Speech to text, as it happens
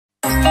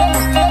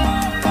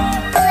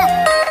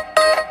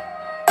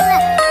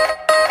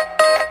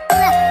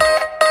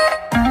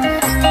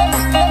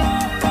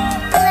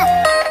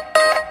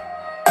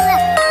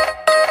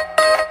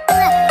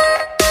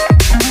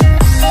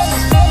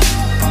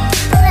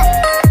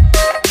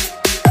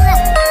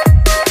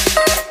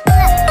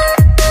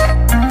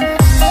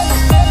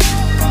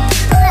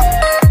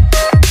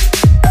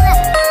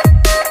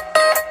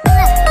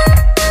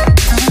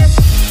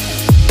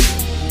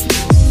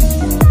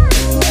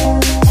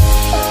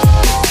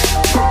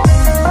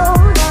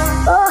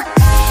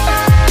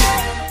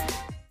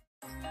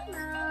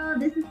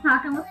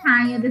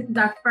Tanya. This is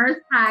our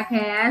first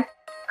podcast.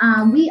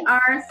 We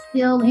are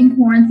still in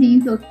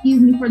quarantine, so excuse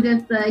me for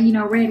just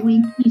the Red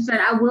Wings t-shirt.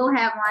 I will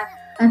have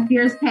on a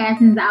Fierce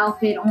Passions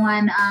outfit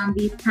on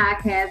these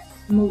podcasts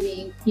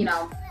moving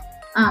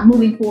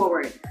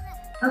forward.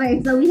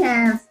 Okay, so we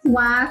have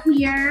Suave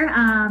here.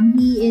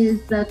 He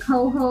is the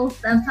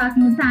co-host of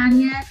Talking with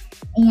Tanya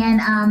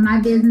and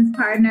my business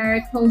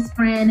partner, close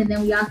friend. And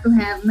then we also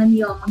have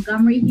Lemuel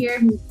Montgomery here,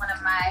 who's one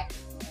of my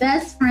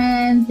best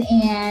friends.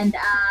 And,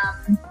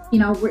 he's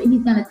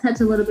going to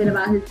touch a little bit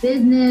about his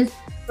business.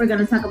 We're going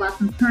to talk about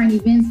some current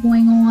events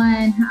going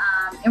on.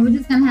 And we're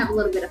just going to have a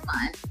little bit of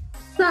fun.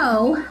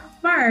 So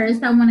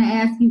first, I want to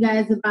ask you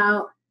guys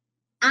about,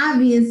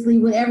 obviously,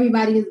 what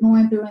everybody is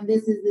going through. And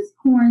this is this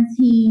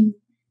quarantine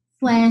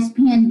 /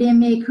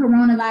 pandemic,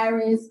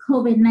 coronavirus,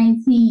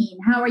 COVID-19.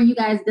 How are you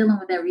guys dealing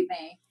with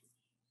everything?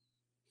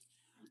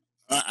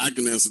 I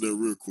can answer that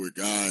real quick.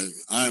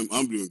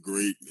 I'm doing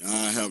great.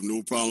 I have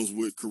no problems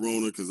with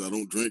Corona because I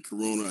don't drink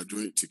Corona. I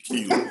drink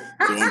tequila, so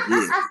I'm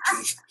good.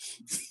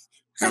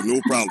 Have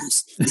no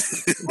problems.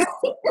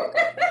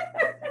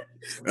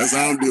 That's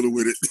how I'm dealing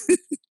with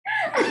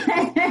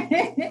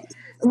it.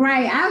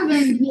 Right.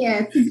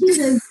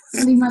 Tequila's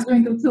really my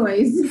drink of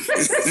choice.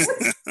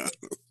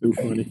 Too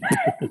funny.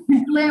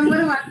 Len, what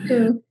about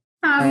you?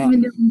 How have you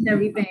been doing with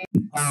everything?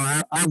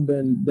 I've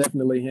been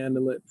definitely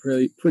handling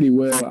it pretty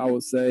well, I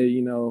would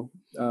say.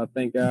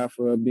 Thank God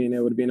for being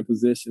able to be in a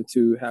position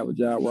to have a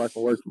job where I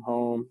can work from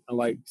home,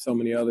 unlike so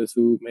many others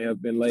who may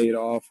have been laid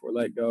off or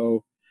let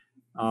go.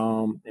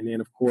 And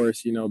then, of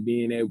course,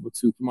 being able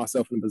to put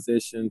myself in a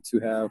position to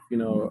have,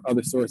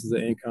 other sources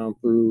of income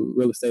through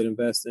real estate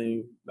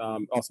investing,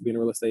 also being a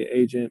real estate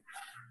agent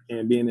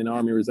and being in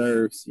Army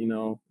Reserves,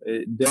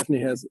 it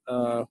definitely has,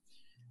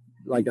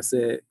 like I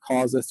said,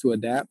 caused us to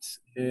adapt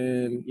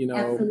in,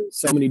 Absolutely.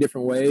 so many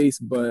different ways.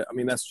 But I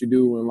mean, that's what you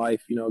do when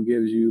life,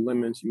 gives you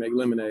lemons, you make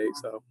lemonade.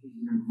 So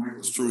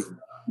it's true.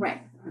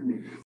 Right.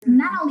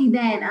 Not only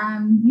that,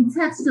 you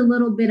touched a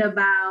little bit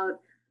about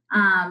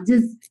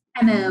just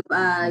kind of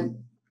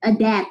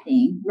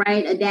adapting,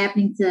 right?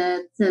 Adapting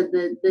to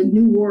the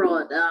new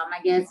world, I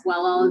guess,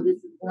 while all of this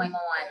is going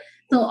on.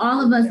 So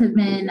all of us have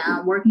been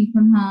working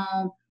from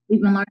home.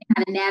 We've been learning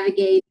how to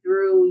navigate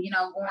through,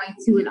 going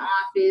to an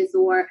office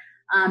or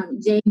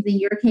James, in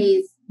your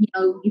case,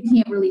 you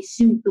can't really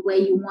shoot the way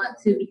you want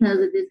to because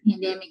of this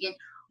pandemic. And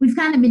we've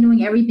kind of been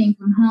doing everything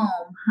from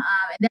home.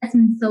 And that's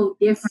been so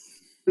different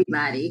for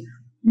everybody.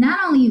 Not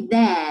only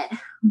that,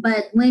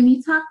 but Lem,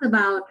 you talked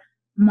about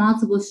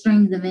multiple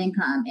streams of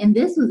income. And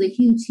this was a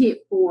huge hit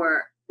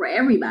for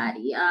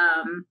everybody.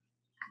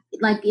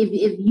 Like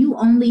if you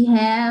only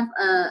have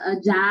a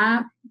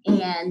job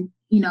and,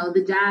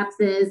 the job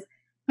says,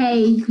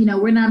 hey,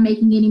 we're not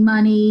making any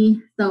money,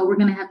 so we're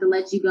going to have to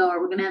let you go, or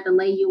we're going to have to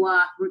lay you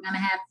off. We're going to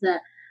have to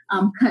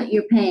cut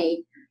your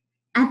pay.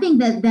 I think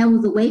that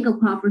was a wake-up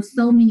call for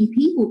so many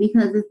people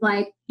because it's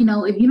like,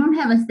 if you don't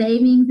have a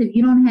savings, if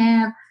you don't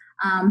have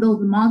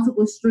those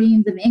multiple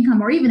streams of income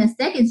or even a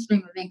second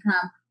stream of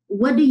income,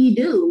 what do you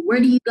do? Where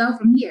do you go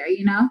from here,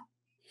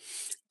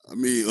 I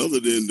mean, other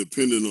than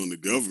depending on the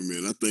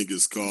government, I think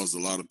it's caused a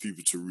lot of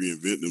people to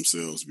reinvent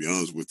themselves, to be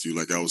honest with you.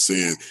 Like I was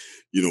saying,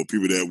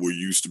 people that were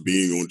used to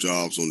being on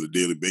jobs on a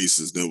daily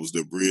basis, that was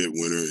their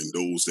breadwinner, and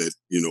those that,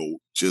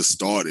 just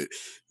started,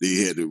 they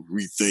had to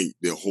rethink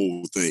their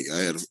whole thing. I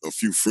had a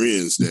few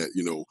friends that,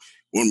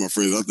 one of my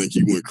friends, I think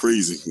he went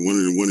crazy.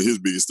 One of his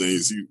biggest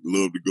things, he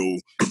loved to go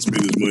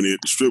spend his money at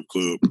the strip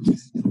club.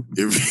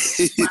 Every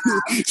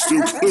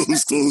strip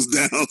clubs closed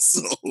down,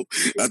 so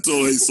I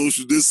told him, hey,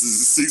 social distance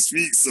is 6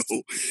 feet. So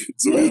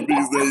his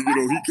biggest thing,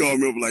 he called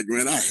me up like,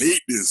 man, I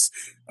hate this.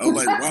 I was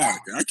like, wow,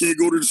 I can't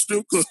go to the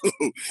strip club.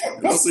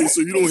 And I say,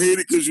 so you don't hate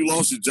it because you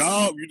lost your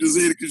job? You just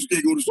hate it because you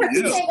can't go to the strip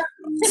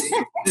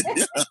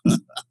club? Yeah.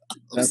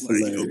 That's like,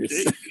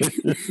 hilarious.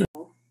 Okay.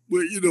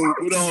 But,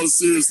 with all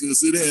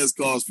seriousness, it has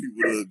caused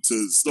people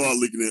to start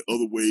looking at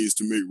other ways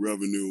to make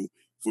revenue.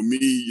 For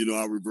me,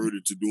 I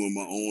reverted to doing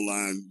my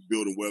online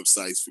building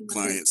websites for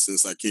clients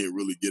since I can't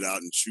really get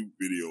out and shoot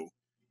video,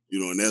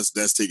 and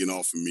that's taken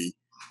off for me,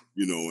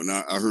 and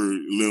I heard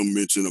Lim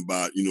mention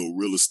about,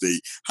 real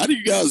estate. How do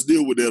you guys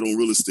deal with that on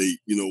real estate,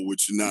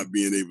 with you not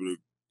being able to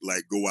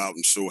like go out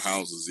and show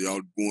houses?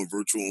 Y'all going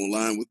virtual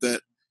online with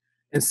that?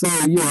 And so,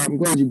 I'm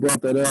glad you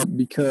brought that up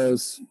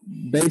because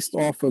based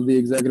off of the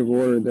executive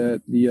order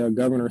that the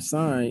governor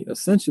signed,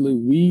 essentially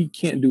we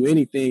can't do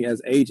anything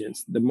as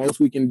agents. The most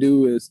we can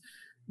do is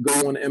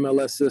go on the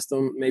MLS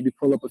system, maybe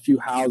pull up a few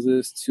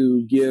houses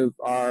to give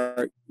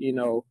our,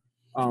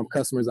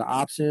 customers an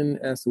option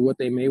as to what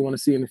they may want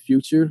to see in the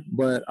future.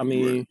 But I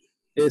mean,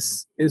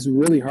 it's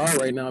really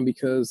hard right now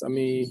because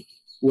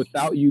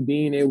without you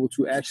being able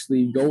to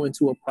actually go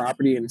into a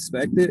property and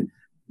inspect it,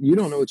 you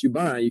don't know what you're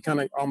buying. You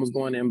kind of almost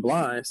going in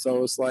blind.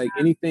 So it's like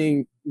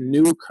anything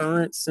new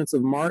current since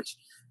of March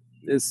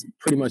is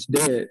pretty much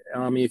dead.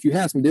 If you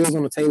have some deals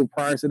on the table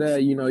prior to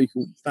that, you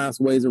can find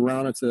some ways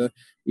around it to,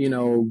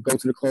 go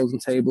to the closing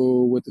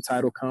table with the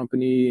title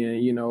company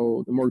and,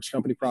 the mortgage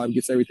company probably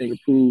gets everything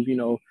approved,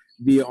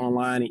 via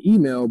online and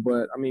email.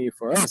 But I mean,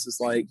 for us, it's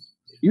like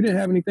if you didn't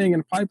have anything in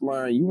the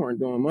pipeline, you weren't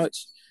doing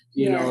much,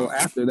 you know,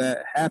 after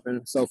that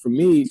happened. So for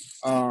me,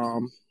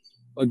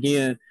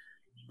 again,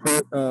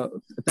 thank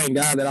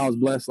God that I was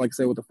blessed, like I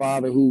said, with a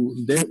father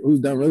who's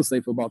done real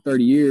estate for about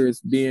 30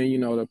 years, being, you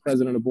know, the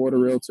president of the board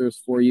of realtors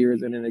 4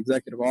 years and an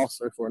executive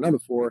officer for another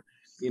 4.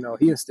 You know,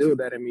 he instilled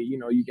that in me. You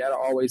know, you got to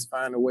always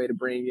find a way to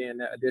bring in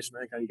that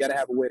additional income. You got to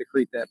have a way to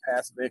create that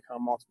passive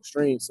income, multiple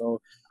streams.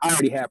 So I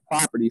already have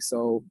property.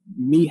 So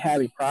me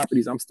having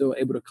properties, I'm still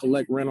able to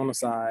collect rent on the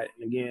side.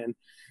 And again,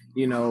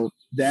 you know,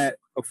 that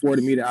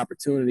afforded me the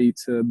opportunity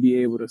to be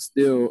able to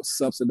still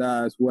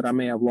subsidize what I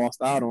may have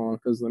lost out on.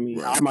 Because, I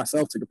mean, I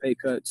myself took a pay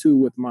cut, too,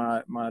 with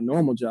my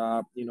normal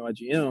job, you know, at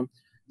GM.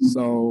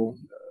 So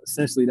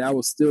essentially that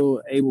was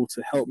still able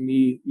to help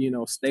me, you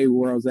know, stay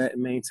where I was at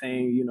and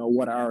maintain, you know,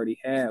 what I already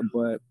had.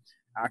 But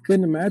I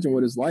couldn't imagine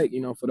what it's like,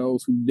 you know, for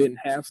those who didn't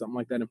have something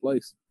like that in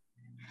place.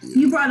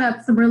 You brought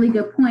up some really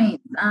good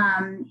points.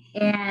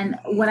 And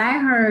what I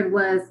heard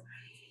was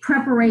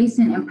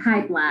preparation and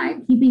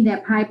pipeline, keeping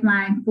that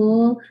pipeline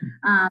full.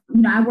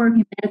 You know, I work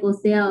in medical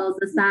sales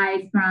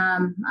aside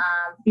from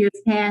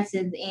Fierce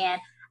Passions,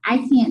 and I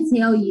can't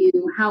tell you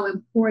how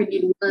important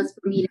it was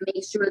for me to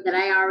make sure that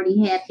I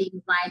already had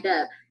things lined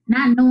up,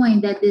 not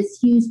knowing that this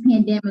huge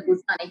pandemic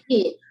was going to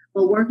hit,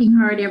 but working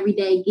hard every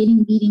day,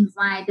 getting meetings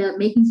lined up,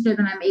 making sure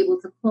that I'm able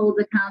to close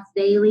accounts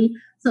daily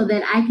so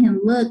that I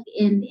can look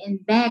in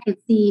back and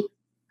see,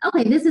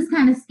 okay, this is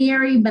kind of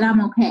scary, but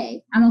I'm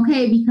okay. I'm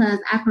okay because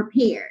I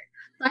prepared.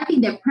 So I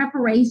think that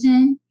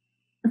preparation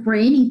for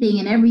anything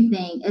and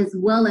everything, as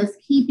well as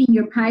keeping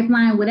your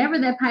pipeline, whatever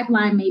that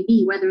pipeline may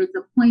be, whether it's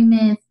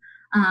appointments,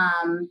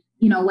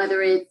 you know,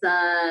 whether it's,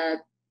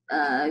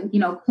 you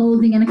know,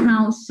 closing an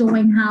account,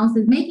 showing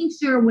houses, making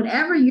sure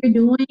whatever you're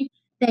doing,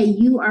 that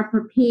you are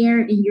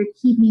prepared and you're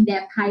keeping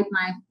that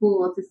pipeline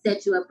full to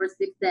set you up for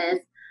success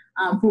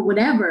for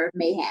whatever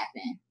may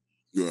happen.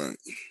 Right.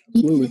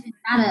 Even if it's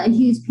not a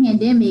huge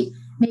pandemic,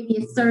 maybe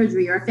a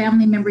surgery or a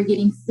family member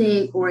getting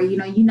sick, or, you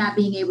know, you not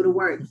being able to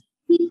work.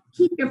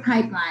 Keep your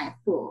pipeline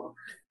full.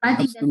 I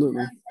think that's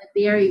a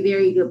very,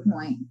 very good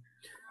point.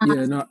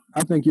 Yeah, no,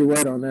 I think you're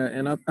right on that.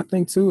 And I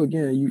think too,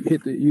 again, you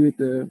hit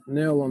the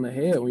nail on the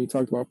head when you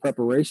talked about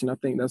preparation. I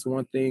think that's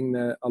one thing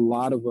that a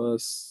lot of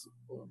us,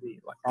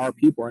 like our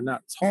people, are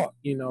not taught,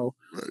 you know,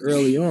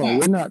 early on.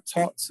 We're not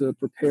taught to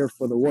prepare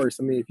for the worst.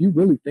 I mean, if you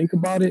really think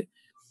about it,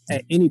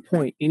 at any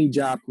point, any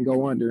job can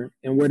go under.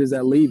 And where does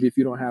that leave if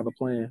you don't have a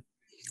plan?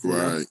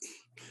 Right.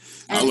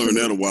 I learned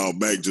that a while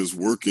back just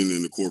working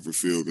in the corporate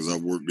field, because I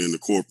worked in the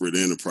corporate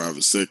and the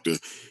private sector,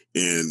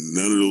 and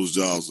none of those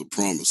jobs are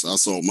promised. I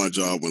saw my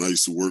job when I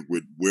used to work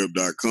with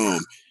web.com.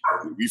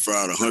 We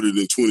fired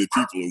 120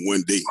 people in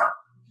one day.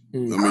 I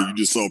mean, you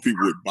just saw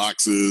people with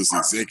boxes,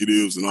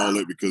 executives, and all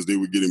that because they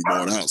were getting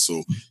bought out.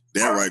 So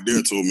that right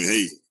there told me,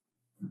 hey,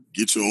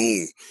 get your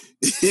own.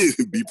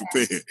 Be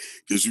prepared,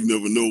 because you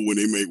never know when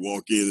they may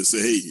walk in and say,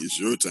 hey, it's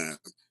your time.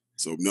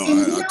 So, no,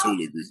 I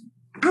totally agree.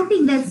 I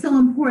think that's so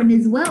important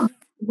as well.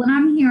 What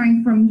I'm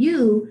hearing from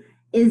you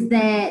is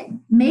that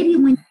maybe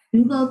when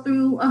you go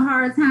through a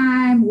hard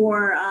time,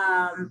 or,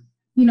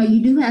 you know,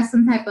 you do have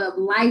some type of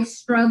life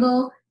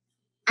struggle,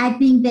 I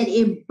think that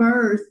it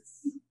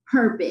bursts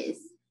purpose.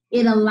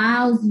 It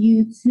allows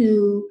you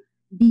to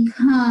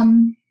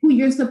become who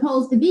you're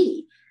supposed to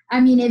be.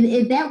 I mean,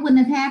 if that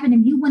wouldn't have happened,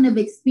 if you wouldn't have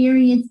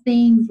experienced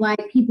things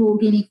like people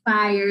getting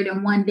fired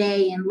in one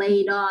day and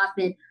laid off,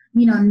 and,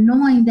 you know,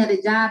 knowing that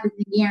a job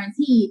isn't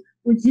guaranteed,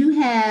 would you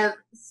have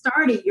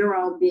started your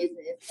own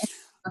business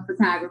of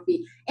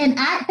photography? And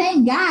I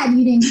thank God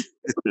you didn't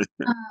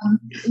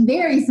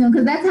very soon,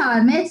 because that's how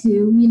I met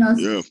you, you know,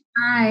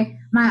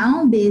 my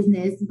own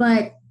business.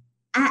 But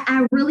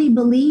I really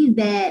believe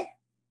that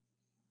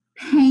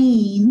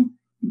pain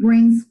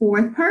brings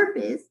forth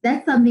purpose.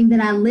 That's something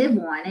that I live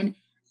on. And,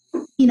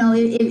 you know,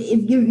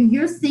 if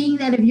you're seeing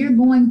that, if you're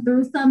going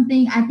through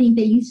something, I think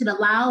that you should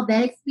allow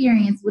that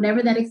experience,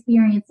 whatever that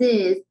experience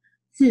is,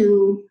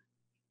 to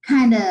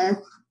kind of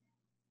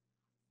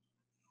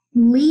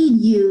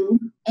lead you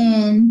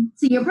into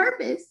your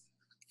purpose.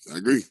 I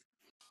agree.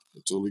 I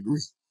totally agree.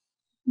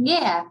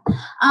 Yeah.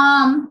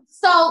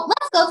 So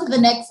let's go to the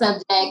next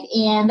subject,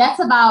 and that's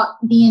about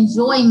the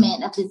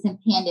enjoyment of this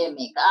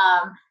pandemic.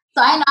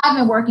 So I know I've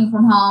been working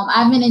from home.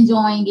 I've been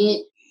enjoying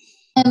it.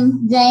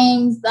 And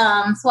James,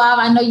 Suave,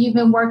 I know you've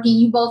been working.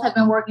 You both have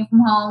been working from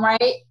home,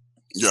 right?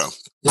 Yeah.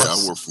 Yeah, I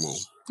work from home.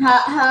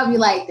 How have you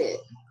liked it?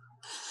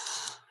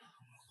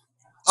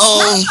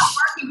 Not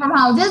working from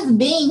home, just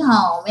being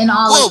home and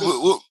all of it.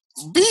 Well,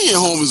 being at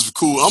home is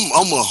cool.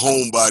 I'm a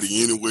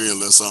homebody anyway,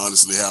 unless I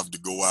honestly have to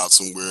go out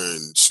somewhere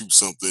and shoot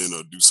something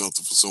or do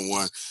something for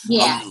someone.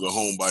 Yeah. I'm usually a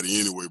homebody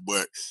anyway,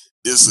 but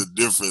it's a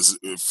difference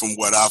from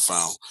what I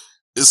found.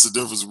 It's a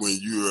difference when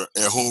you're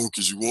at home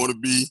because you want to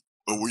be,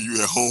 or when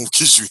you're at home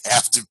because you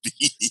have to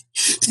be.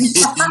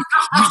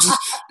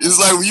 It's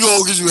like when you're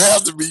home because you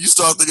have to be, you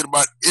start thinking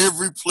about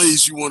every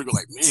place you want to go,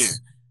 like, man,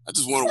 I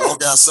just want to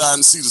walk outside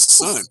and see the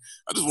sun.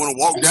 I just want to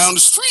walk down the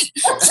street.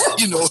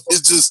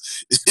 It's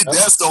just,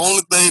 that's the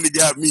only thing that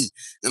got me.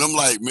 And I'm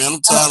like, man,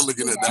 I'm tired of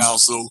looking at the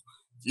house. So,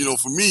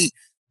 for me,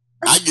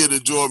 I get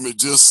enjoyment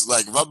just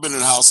like if I've been in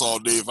the house all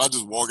day, if I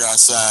just walk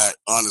outside,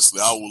 honestly,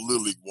 I will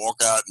literally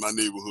walk out in my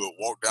neighborhood,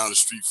 walk down the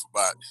street for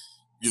about,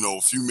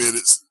 a few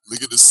minutes,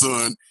 look at the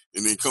sun,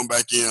 and then come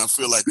back in. I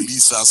feel like at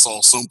least I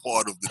saw some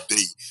part of the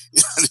day.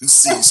 I didn't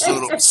see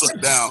it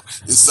shut down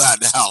inside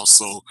the house.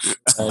 So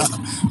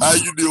how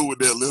you deal with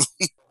that, Lil?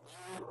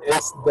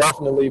 It's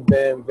definitely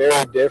been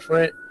very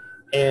different.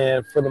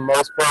 And for the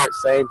most part,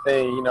 same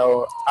thing.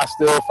 I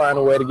still find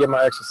a way to get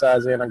my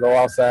exercise in. I go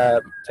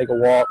outside, take a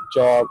walk,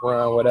 jog,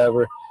 run,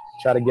 whatever,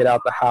 try to get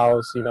out the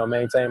house,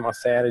 maintain my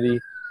sanity.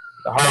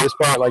 The hardest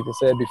part, like I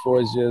said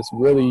before, is just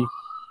really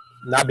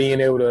not being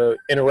able to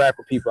interact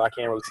with people. I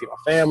can't really see my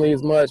family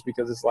as much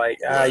because it's like,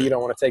 you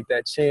don't want to take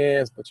that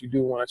chance, but you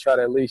do want to try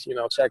to at least,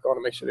 check on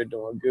them, make sure they're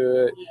doing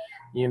good,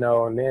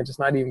 and then just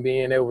not even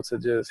being able to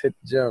just hit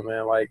the gym,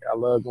 man. Like, I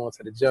love going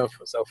to the gym.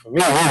 So for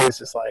me, it's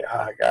just like,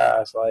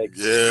 gosh, like,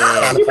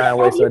 trying to find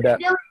ways to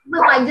adapt.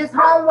 Like just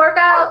home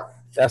workouts?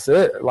 That's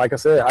it. Like I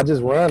said, I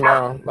just run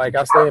now. Like,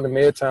 I stay in the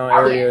Midtown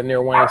area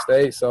near Wayne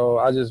State, so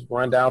I just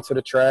run down to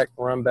the track,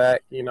 run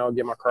back, get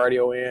my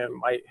cardio in,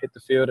 might hit the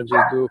field and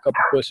just do a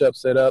couple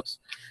push-ups, sit-ups,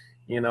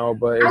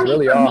 but it's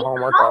really all home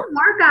workouts. Home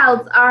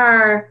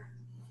workouts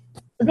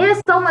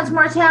they're so much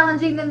more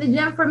challenging than the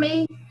gym for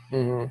me.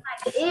 Mm-hmm.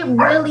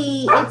 Like,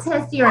 it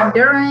tests your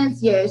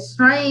endurance, your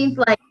strength.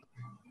 Like,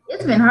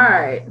 it's been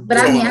hard. But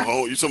you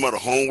talking about a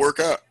home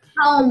workout?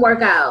 Home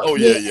workout. Oh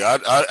yeah.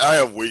 I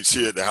have weights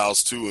here at the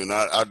house too, and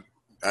I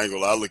ain't gonna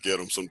lie, I look at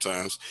them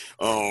sometimes.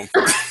 But,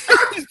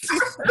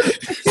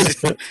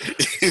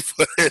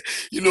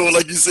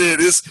 like you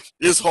said,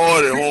 it's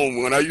hard at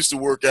home. When I used to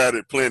work out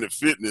at Planet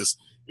Fitness,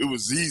 it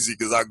was easy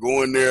because I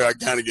go in there, I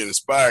kind of get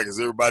inspired because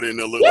everybody in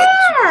there look like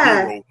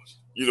a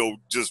superhero.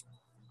 Just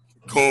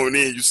going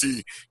in, you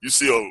see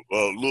a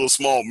little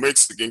small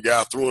Mexican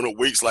guy throwing up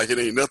weights like it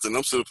ain't nothing.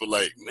 I'm sitting for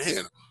like,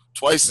 man,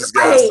 twice this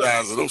guy's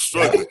size, and I'm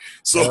struggling.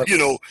 So,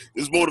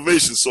 it's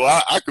motivation. So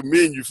I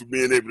commend you for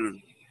being able to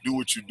do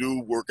what you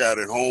do, work out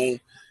at home.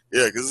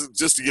 Yeah, because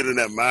just to get in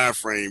that mind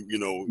frame, you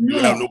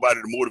have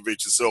nobody to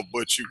motivate yourself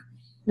but you.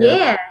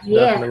 Yeah.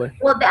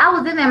 Well, I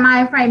was in that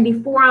mind frame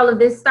before all of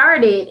this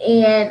started,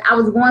 and I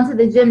was going to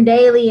the gym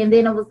daily, and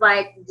then it was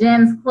like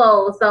gyms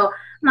closed. So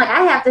I'm like,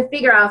 I have to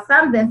figure out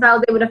something. So I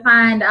was able to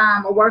find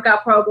a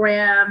workout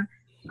program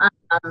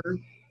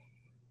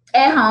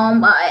at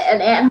home,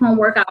 an at-home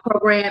workout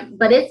program,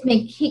 but it's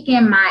been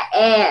kicking my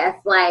ass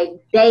like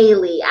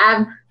daily.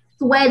 I'm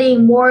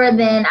sweating more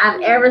than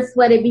I've ever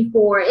sweated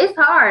before. It's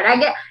hard.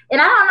 And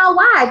I don't know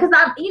why, because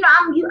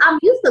I'm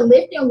used to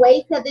lifting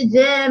weights at the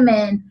gym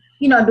and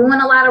doing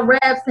a lot of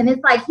reps, and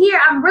it's like here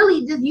I'm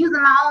really just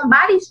using my own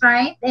body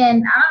strength,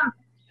 and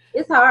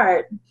it's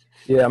hard.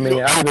 Yeah, I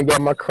mean, I even got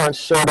my crunch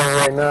shirt on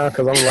right now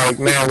because I'm like,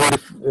 man,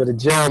 at the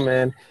gym,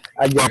 man,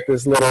 I got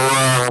this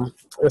little,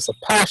 it's a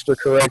posture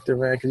corrector,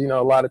 man, because,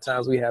 a lot of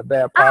times we have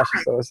bad posture,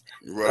 so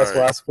that's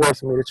why it's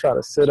forcing me to try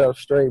to sit up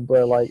straight.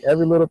 But, like,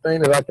 every little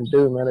thing that I can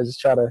do, man, I just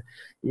try to,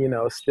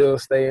 still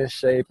stay in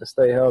shape and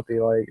stay healthy.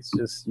 Like,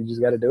 you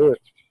just got to do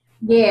it.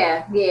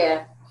 Yeah.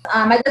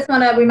 I just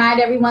want to remind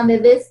everyone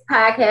that this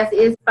podcast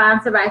is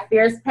sponsored by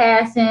Fierce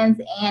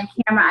Passions and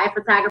Camera Eye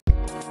Photography.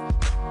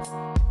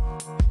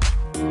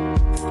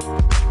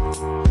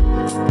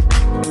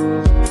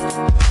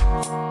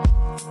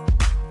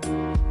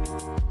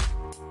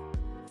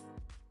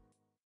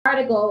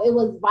 Article, it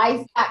was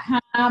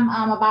Vice.com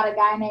about a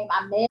guy named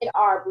Ahmaud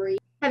Arbery.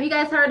 Have you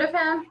guys heard of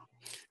him?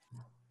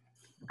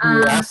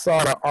 Yeah, I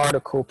saw the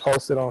article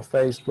posted on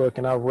Facebook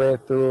and I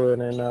read through it,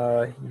 and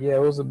it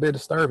was a bit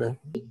disturbing.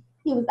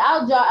 He was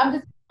out jogging. I'm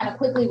just going to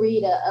quickly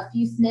read a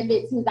few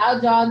snippets. He was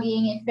out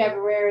jogging in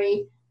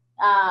February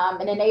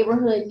in a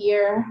neighborhood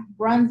near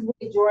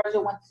Brunswick, Georgia,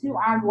 when two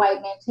armed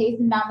white men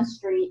chased him down the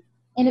street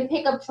in a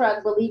pickup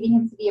truck, believing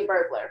him to be a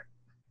burglar.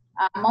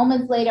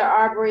 Moments later,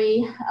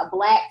 Arbery, a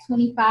black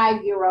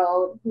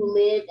 25-year-old who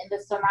lived in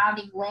the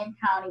surrounding Glenn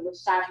County,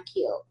 was shot and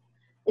killed.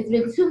 It's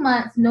been 2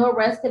 months. No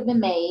arrests have been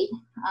made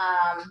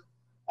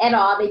at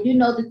all. They do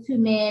know the two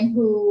men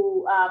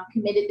who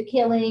committed the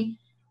killing,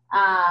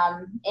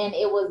 and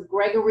it was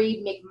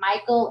Gregory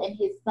McMichael and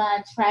his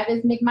son,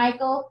 Travis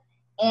McMichael.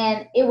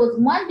 And it was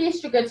one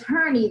district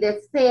attorney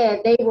that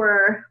said they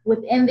were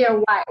within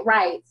their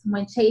rights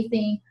when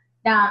chasing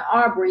down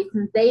Arbery,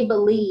 since they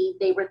believed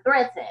they were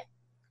threatened.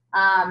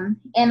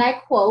 And I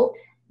quote,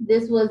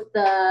 this was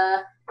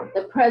the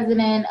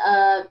president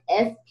of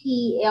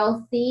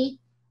SPLC,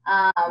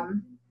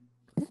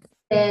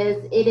 says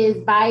it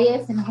is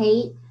bias and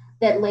hate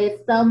that led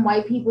some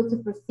white people to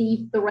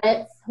perceive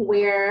threats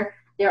where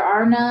there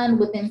are none.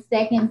 Within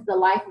seconds, the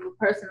life of a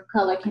person of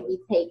color can be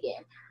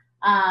taken.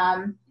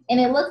 And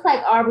it looks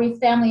like Arbery's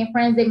family and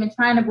friends, they've been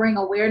trying to bring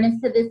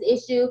awareness to this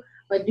issue,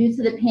 but due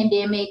to the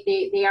pandemic,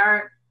 they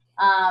aren't,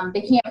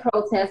 they can't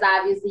protest,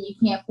 obviously. You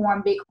can't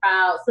form big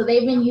crowds. So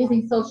they've been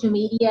using social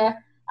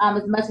media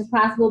as much as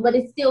possible, but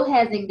it still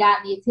hasn't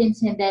gotten the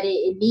attention that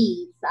it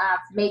needs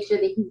to make sure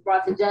that he's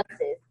brought to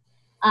justice.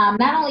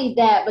 Not only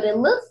that, but it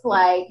looks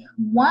like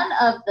one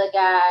of the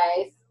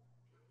guys,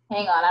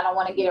 hang on, I don't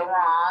want to get it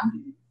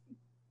wrong.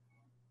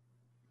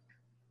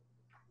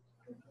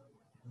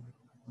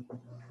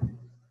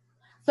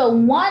 So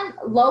one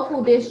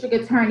local district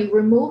attorney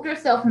removed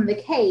herself from the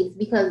case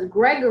because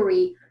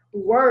Gregory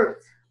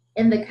worked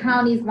in the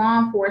county's law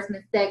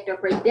enforcement sector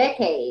for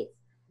decades.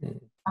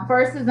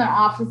 First as an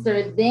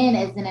officer, then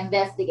as an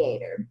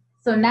investigator.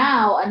 So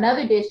now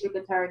another district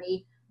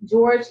attorney,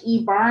 George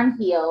E.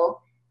 Barnhill,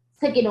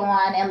 took it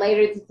on and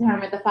later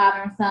determined the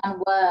father and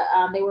son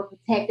they were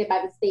protected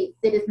by the state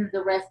citizens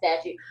arrest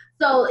statute.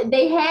 So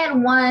they had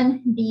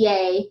one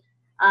DA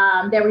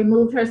that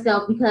removed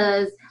herself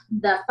because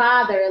the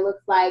father, it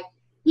looks like,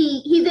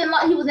 he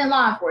was in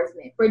law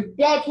enforcement for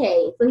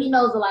decades, so he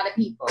knows a lot of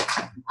people.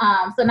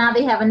 So now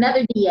they have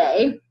another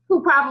DA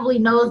who probably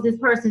knows this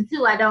person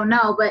too, I don't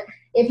know, but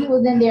if he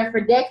was in there for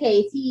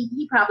decades,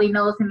 he probably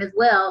knows him as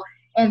well.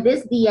 And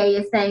this DA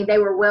is saying they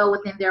were well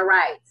within their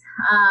rights.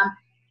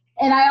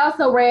 And I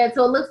also read,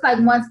 so it looks like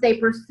once they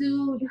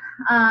pursued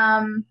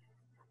the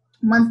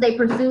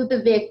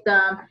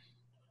victim,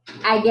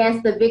 I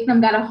guess the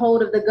victim got a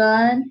hold of the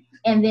gun,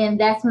 and then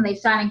that's when they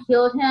shot and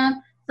killed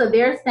him. So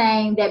they're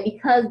saying that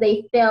because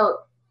they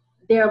felt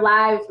their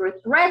lives were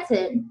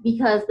threatened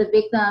because the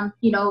victim,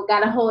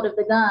 got a hold of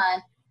the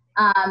gun,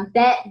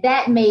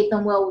 that made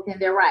them well within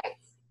their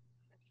rights.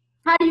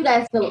 How do you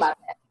guys feel about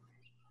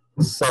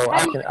that? So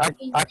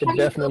I can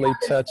definitely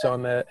touch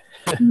on that.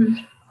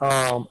 Mm-hmm.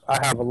 I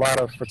have a lot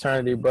of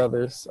fraternity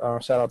brothers,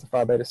 shout out to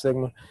Phi Beta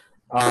Sigma,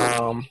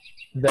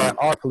 that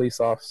are police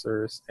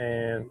officers.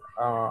 And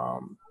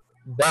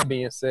that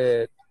being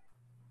said,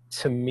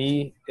 to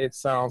me, it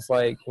sounds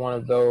like one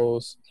of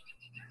those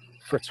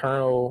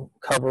fraternal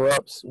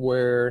cover-ups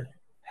where,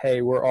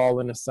 hey, we're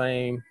all in the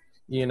same,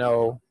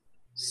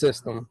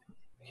 system.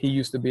 He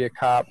used to be a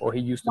cop, or he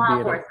used to be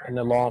in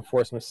the law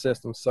enforcement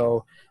system,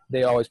 so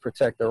they always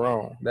protect their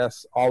own.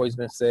 That's always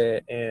been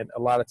said, and a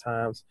lot of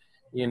times,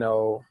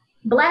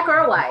 black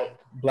or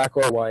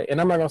white.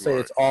 And I'm not going to say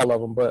it's all of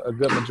them, but a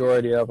good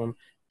majority of them,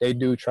 they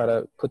do try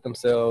to put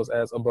themselves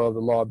as above the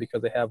law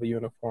because they have a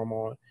uniform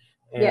on.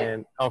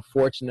 And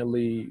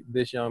unfortunately,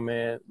 this young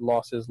man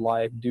lost his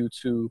life due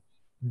to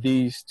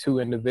these two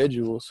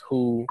individuals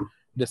who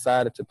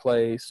decided to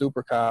play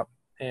super cop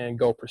and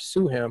go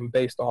pursue him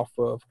based off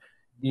of,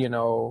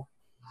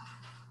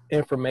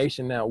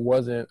 information that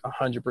wasn't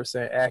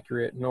 100%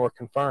 accurate nor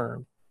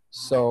confirmed.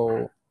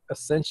 So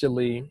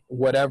essentially,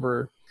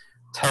 whatever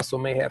tussle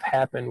may have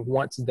happened,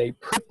 once they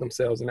put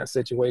themselves in that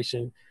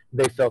situation,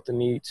 they felt the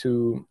need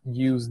to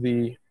use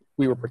we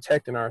were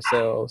protecting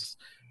ourselves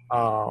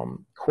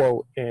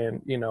quote,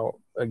 and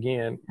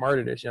again,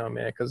 murder this young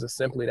man, because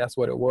that's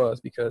what it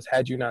was. Because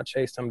had you not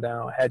chased him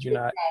down, had you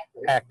not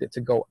acted to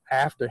go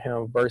after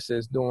him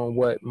versus doing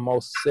what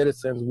most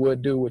citizens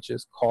would do, which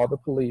is call the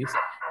police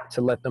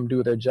to let them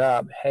do their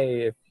job.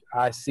 Hey, if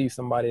I see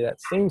somebody that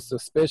seems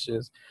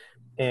suspicious,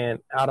 and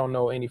I don't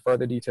know any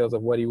further details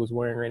of what he was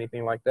wearing or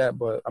anything like that,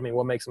 but I mean,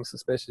 what makes him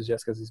suspicious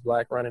just because he's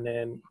black running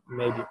in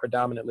maybe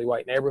predominantly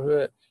white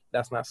neighborhood?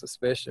 That's not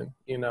suspicion,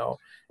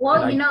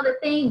 Well,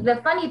 the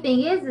funny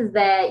thing is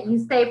that you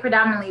say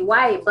predominantly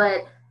white,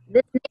 but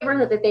this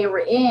neighborhood that they were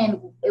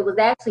in, it was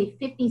actually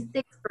 56%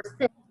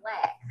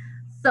 black.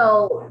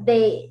 So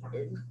they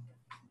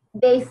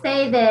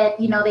say that,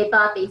 they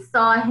thought they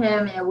saw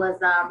him, and it was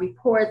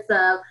reports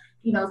of,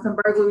 some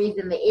burglaries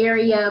in the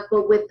area,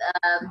 but with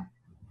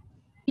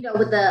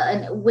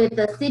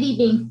the city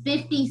being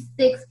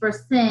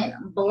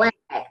 56% black,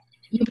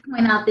 you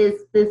point out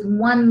this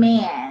one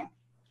man,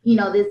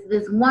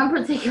 this one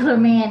particular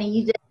man, and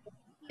he's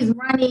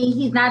running,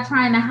 he's not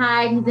trying to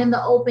hide, he's in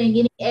the open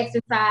getting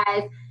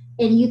exercise,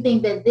 and you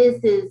think that this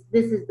is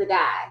the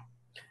guy.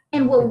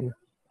 And what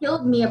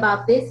killed me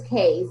about this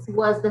case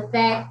was the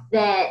fact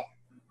that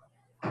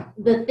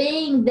the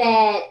thing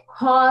that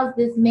caused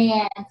this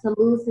man to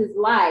lose his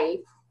life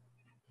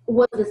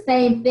was the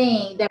same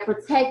thing that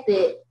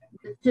protected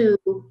the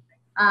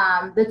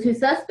two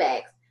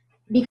suspects.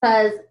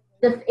 Because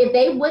if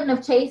they wouldn't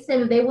have chased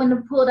him, if they wouldn't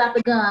have pulled out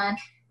the gun,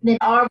 then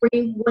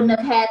Aubrey wouldn't have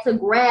had to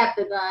grab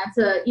the gun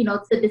to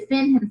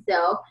defend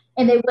himself,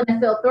 and they wouldn't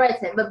have felt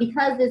threatened. But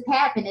because this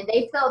happened and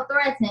they felt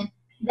threatened,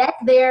 that's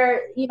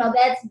their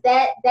that's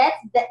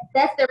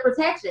their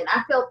protection.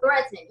 I felt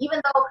threatened,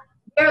 even though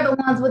they're the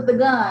ones with the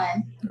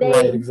gun. They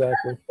right,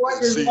 exactly.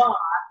 Law.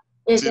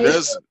 If they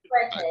feel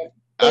threatened,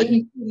 they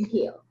can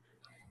kill.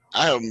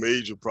 I have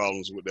major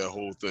problems with that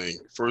whole thing.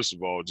 First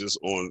of all, just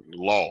on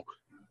law.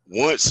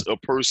 Once a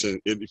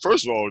person,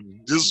 first of all,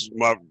 this is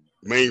my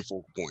main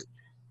focal point.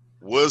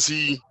 Was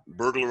he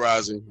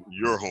burglarizing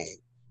your home?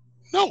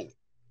 No.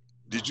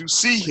 Did you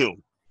see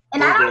him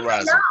and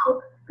burglarizing? I don't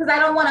know, because I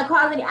don't want to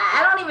cause any.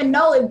 I don't even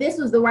know if this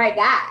was the right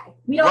guy.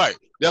 We don't. Right.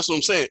 That's what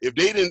I'm saying. If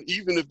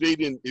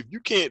you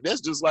can't,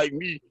 that's just like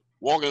me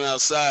walking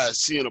outside,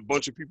 seeing a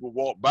bunch of people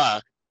walk by,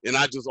 and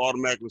I just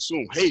automatically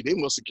assume, hey, they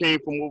must have came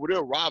from over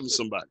there robbing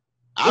somebody.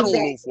 I don't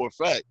know for a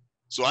fact.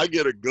 So I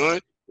get a gun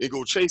and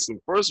go chase him.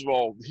 First of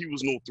all, he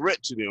was no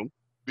threat to them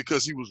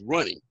because he was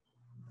running.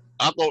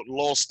 I thought the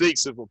law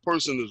states if a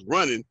person is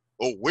running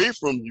away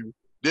from you,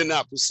 they're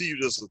not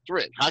perceived as a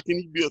threat. How can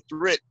he be a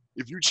threat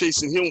if you're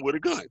chasing him with a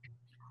gun?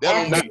 That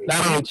don't make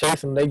not only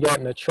chasing, they got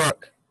in a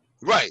truck.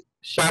 Right.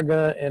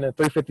 Shotgun and a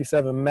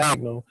 .357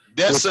 Magnum.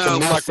 That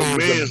sounds like a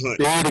manhunt.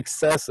 Bit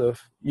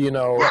excessive, you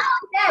know. Not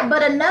that,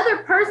 but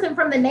another person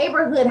from the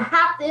neighborhood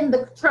hopped in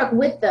the truck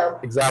with them.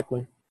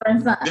 Exactly.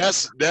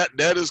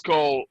 That is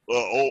called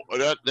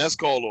that's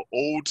called an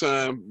old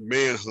time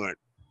manhunt.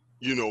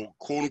 You know,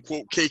 quote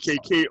unquote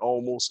KKK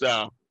almost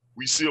style.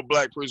 We see a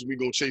black person, we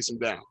gonna chase him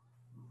down.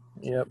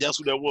 Yep. That's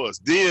what that was.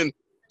 Then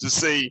to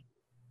say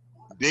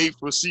they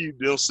perceived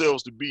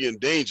themselves to be in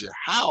danger.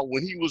 How?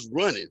 When he was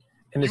running,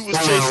 and you was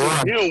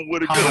chasing him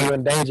with a gun. How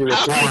can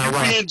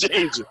you be in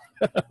danger?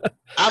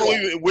 I don't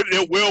even.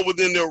 They're well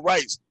within their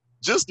rights.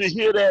 Just to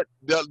hear that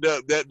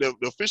the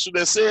official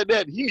that said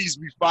that, he needs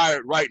to be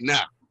fired right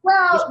now.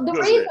 Well, the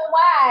reason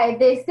why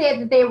they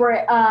said that they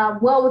were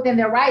well within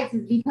their rights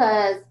is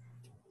because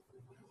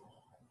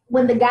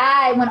when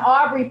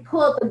Aubrey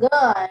pulled the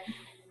gun,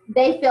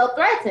 they felt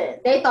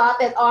threatened. They thought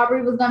that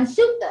Aubrey was going to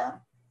shoot them.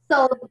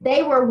 So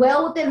they were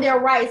well within their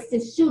rights to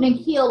shoot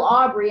and kill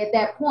Aubrey at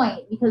that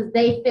point because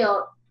they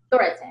felt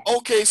threatened.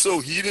 Okay, so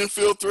he didn't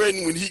feel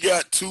threatened when he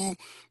got two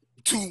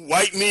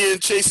white men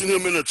chasing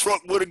him in a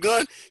truck with a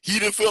gun. He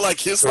didn't feel like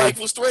his life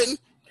was threatened.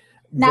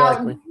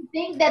 Now, do you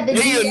think that the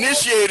DA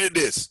initiated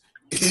this?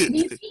 Do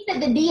you think that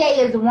the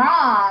DA is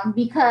wrong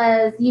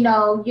because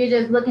you're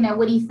just looking at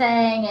what he's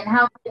saying and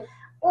how?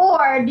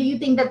 Or do you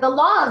think that the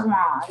law is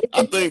wrong?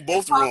 I think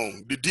both are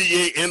wrong. The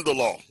DA and the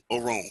law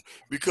are wrong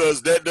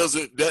because that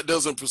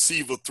doesn't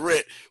perceive a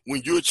threat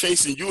when you're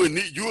chasing. You're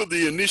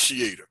the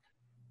initiator.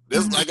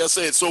 That's like I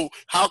said. So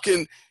how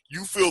can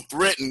you feel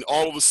threatened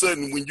all of a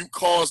sudden when you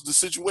cause the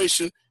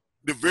situation?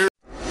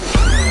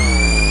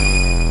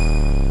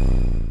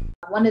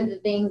 One of the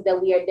things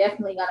that we are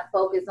definitely going to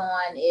focus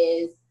on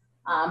is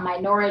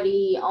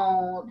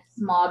minority-owned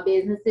small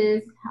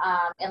businesses,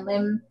 and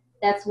Lim.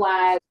 That's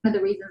why one of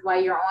the reasons why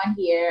you're on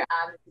here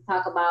to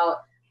talk about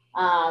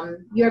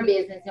your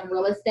business in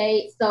real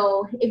estate.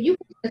 So if you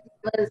could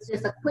give us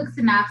just a quick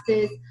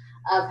synopsis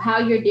of how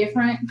you're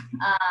different,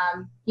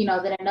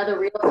 than another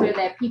realtor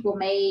that people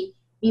may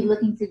be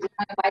looking to join,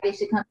 why they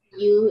should come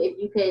to you. If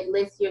you could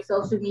list your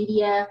social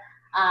media,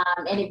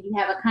 and if you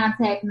have a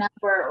contact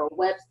number or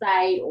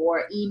website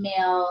or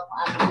email,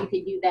 you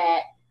could do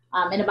that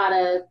in about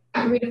a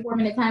 3 to 4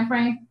 minute time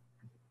frame.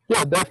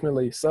 Yeah,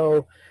 definitely.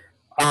 So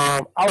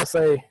I would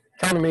say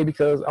come to me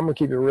because I'm gonna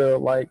keep it real.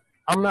 Like,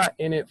 I'm not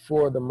in it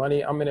for the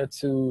money. I'm in it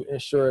to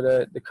ensure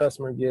that the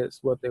customer gets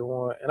what they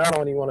want. And I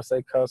don't even want to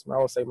say customer.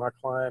 I would say my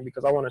client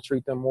because I want to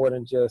treat them more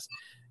than just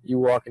you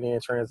walking in,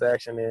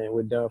 transaction, and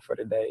we're done for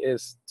the day.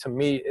 To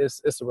me,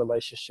 it's a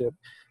relationship.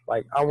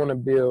 Like, I want to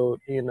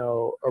build,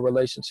 a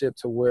relationship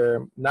to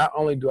where not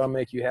only do I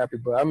make you happy,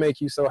 but I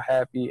make you so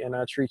happy and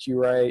I treat you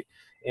right.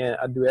 And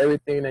I do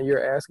everything that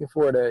you're asking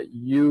for that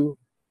you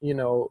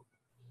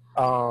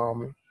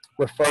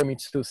refer me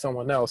to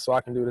someone else so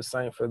I can do the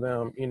same for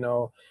them,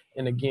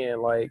 And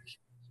again, like,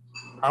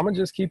 I'm gonna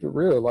just keep it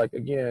real. Like,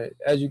 again,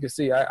 as you can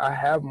see, I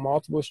have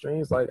multiple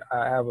streams. Like,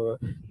 I have a,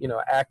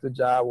 active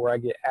job where I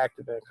get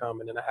active income,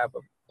 and then I have a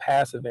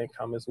passive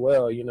income as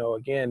well.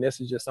 Again,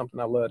 this is just something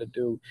I love to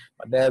do.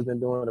 My dad's been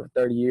doing it for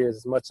 30 years.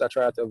 As much as I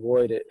tried to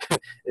avoid it,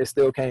 it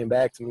still came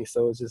back to me.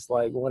 So it's just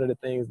like one of the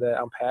things that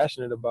I'm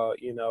passionate about.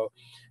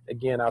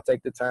 Again, I'll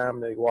take the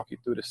time to walk you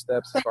through the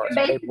steps as far as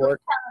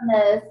paperwork.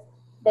 Telling us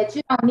that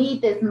you don't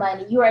need this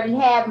money. You already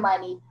have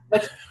money.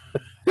 But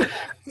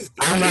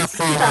I'm not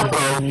saying I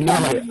don't need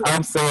it.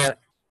 I'm saying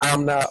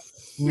I'm not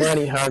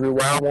money hungry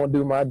where I won't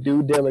do my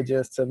due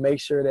diligence to make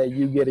sure that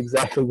you get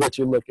exactly what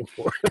you're looking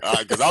for.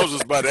 Because I was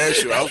just about to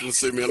ask you. I was going to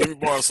say, man, let me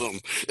borrow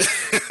something.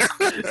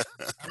 I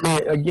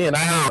mean, again,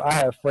 I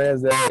have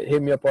friends that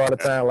hit me up all the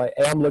time like,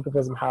 hey, I'm looking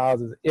for some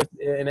houses.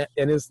 And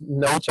it's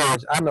no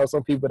charge. I know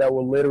some people that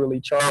will literally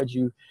charge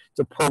you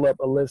to pull up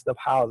a list of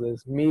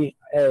houses. Me,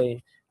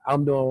 hey,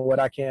 I'm doing what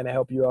I can to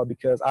help you out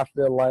because I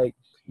feel like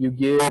you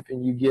give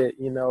and you get,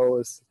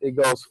 it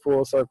goes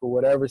full circle.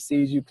 Whatever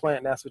seeds you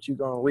plant, that's what you're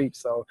going to reap.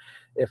 So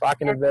if I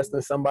can invest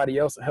in somebody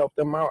else and help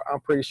them out, I'm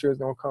pretty sure it's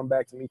going to come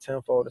back to me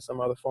tenfold in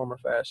some other form or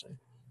fashion.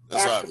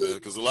 That's right, man,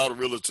 because a lot of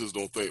realtors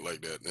don't think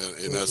like that,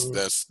 and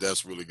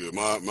that's really good.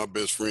 My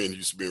best friend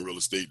used to be in real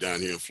estate down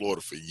here in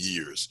Florida for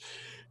years,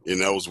 and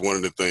that was one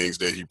of the things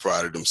that he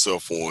prided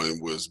himself on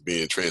was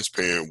being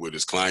transparent with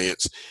his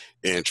clients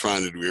and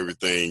trying to do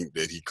everything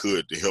that he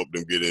could to help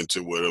them get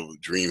into whatever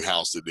dream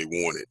house that they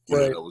wanted.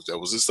 Right. That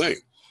was his thing,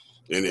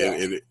 and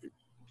it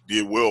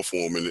did well for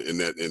him in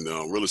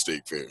the real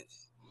estate field.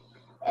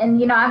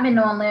 And I've been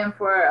knowing Lim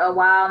for a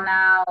while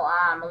now,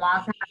 a long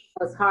time. I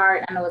know his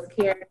heart, I know his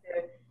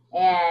character,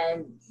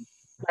 and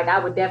like I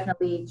would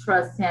definitely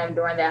trust him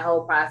during that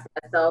whole process.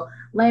 So,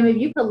 Lim, if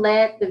you could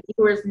let the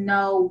viewers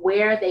know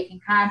where they can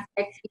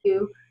contact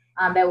you,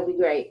 that would be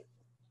great.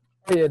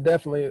 Oh, yeah,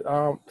 definitely.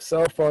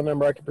 Cell phone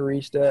number I can be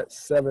reached at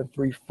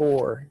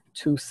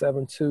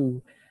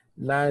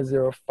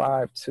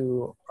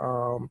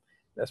 734-272-9052.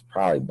 That's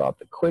probably about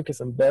the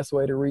quickest and best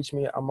way to reach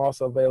me. I'm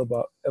also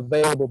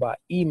available by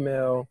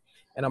email,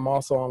 and I'm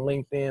also on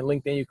LinkedIn.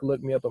 LinkedIn, you can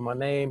look me up at my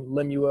name,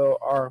 Lemuel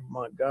R.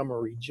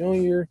 Montgomery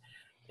Jr.,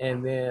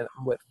 and then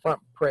with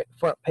Front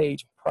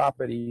Page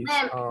Properties.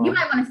 You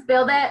might want to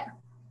spell that.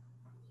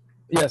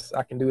 Yes,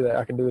 I can do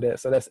that.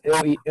 So that's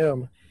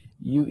LEMUEL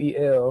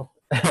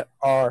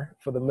R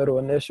for the middle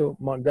initial,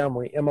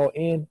 Montgomery,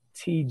 MONTGOMERY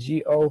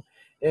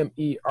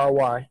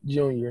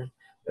Jr.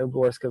 Of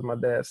course, because my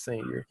dad's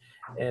senior.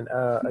 And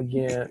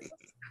again,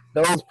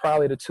 those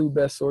probably the two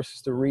best sources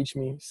to reach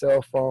me: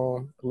 cell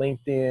phone,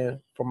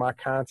 LinkedIn for my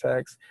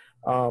contacts.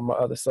 My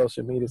other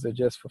social medias are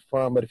just for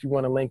fun. But if you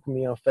want to link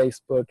me on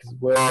Facebook as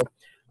well,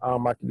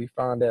 I can be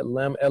found at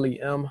Lem,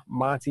 L-E-M,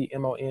 Monty,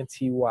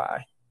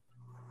 M-O-N-T-Y.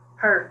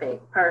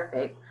 Perfect.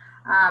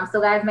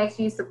 So guys, make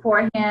sure you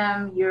support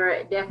him.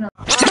 You're definitely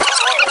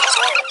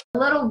a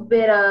little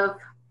bit of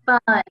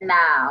fun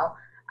now.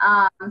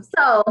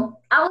 So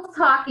I was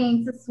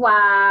talking to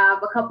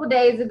Swab a couple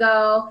days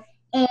ago,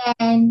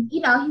 and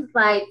he's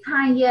like,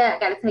 Tanya, I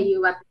got to tell you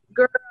about this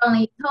girl, and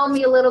he told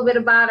me a little bit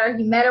about her.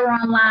 He met her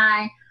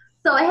online,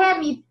 so it had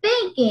me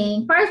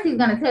thinking. First, he's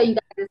going to tell you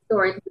guys this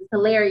story because it's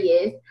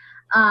hilarious.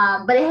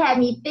 But it had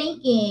me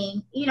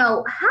thinking,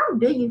 how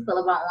do you feel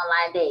about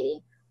online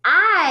dating?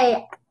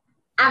 I've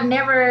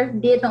never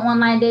did the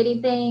online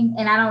dating thing,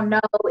 and I don't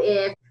know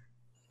if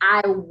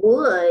I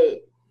would.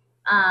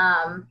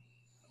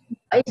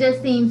 It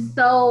just seems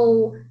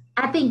so,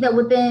 I think that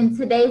within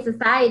today's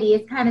society,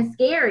 it's kind of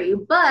scary.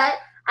 But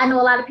I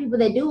know a lot of people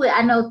that do it.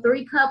 I know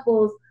 3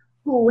 couples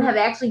who have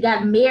actually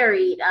gotten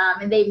married,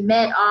 and they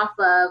met off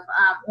of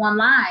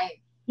online,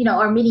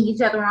 or meeting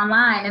each other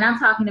online. And I'm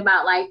talking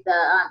about like the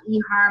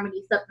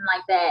eHarmony, something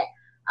like that.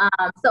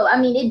 So, I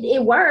mean,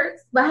 it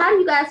works. But how do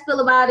you guys feel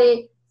about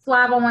it?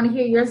 Swab, I want to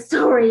hear your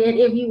story, and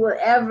if you will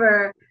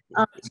ever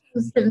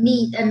choose to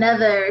meet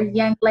another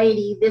young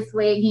lady this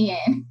way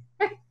again.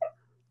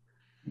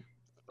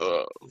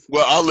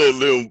 Well, I'll let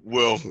Lil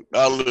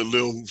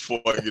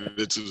before I get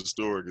into the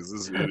story, because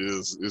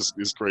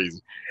it's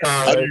crazy.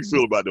 How do you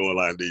feel about the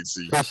online date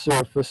scene? For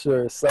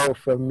sure. So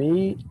for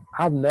me,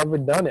 I've never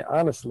done it,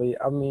 honestly.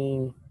 I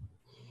mean,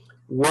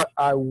 what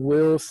I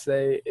will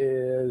say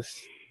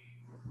is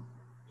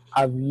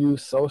I've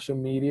used social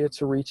media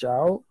to reach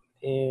out,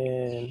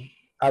 and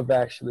I've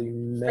actually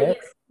met.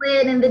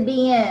 Slid in the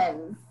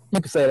DMs. You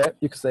can say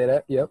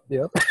that. Yep.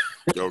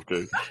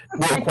 Okay.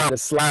 Not quite a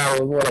slide, it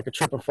was more like a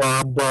trip and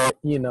fall, but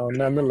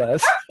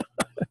nonetheless.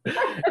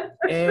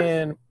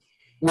 And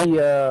we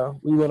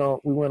went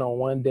on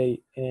one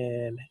date,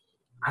 and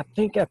I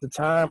think at the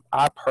time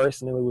I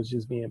personally was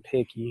just being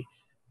picky,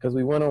 because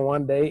we went on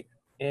one date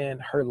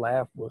and her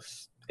laugh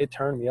it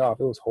turned me off.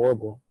 It was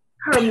horrible.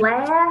 Her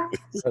laugh?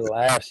 Her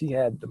laugh. She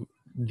had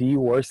the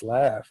worst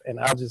laugh,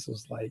 and I just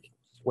was like,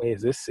 wait,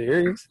 is this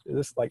serious? Is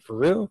this like for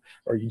real?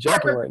 Or are you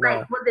joking right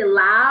now? Was it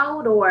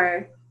loud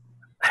or?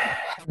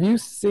 Have you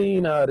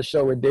seen the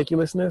show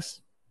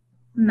Ridiculousness?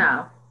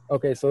 No.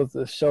 Okay, so it's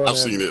a show. I've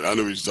seen it. I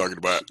know what you're talking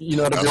about. You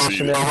know the girl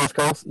Chanel West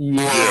Coast?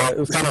 Yeah, it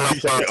was kind of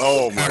like that.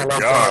 Oh my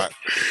God!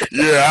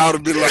 Yeah, I would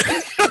have been like,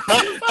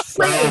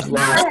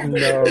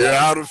 no.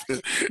 Yeah, I would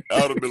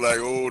have been like,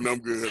 oh, no, I'm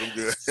good.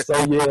 So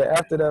yeah,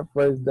 after that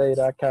first date,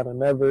 I kind of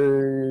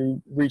never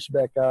reached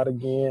back out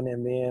again,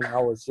 and then I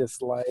was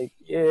just like,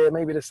 yeah,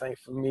 maybe this ain't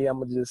for me. I'm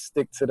gonna just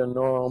stick to the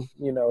norm.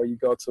 You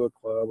go to a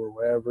club or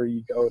wherever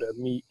you go to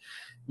meet,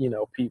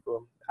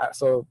 people.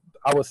 So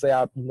I would say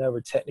I've never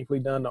technically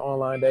done the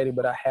online dating,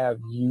 but I have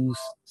used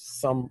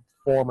some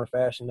form or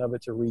fashion of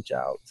it to reach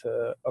out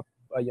to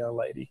a young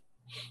lady.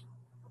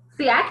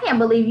 See, I can't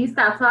believe you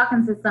stopped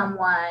talking to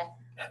someone.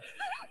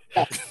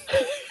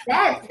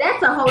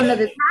 That's a whole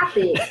nother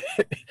topic.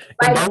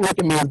 Like, don't look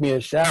at me as being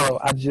shallow.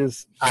 I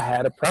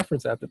had a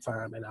preference at the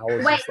time, and I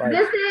was just like,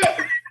 this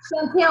is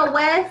Chanel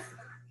West?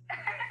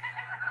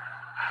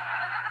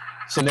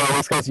 Chanel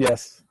West Coast,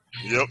 yes.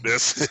 Yep,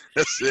 that's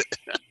it.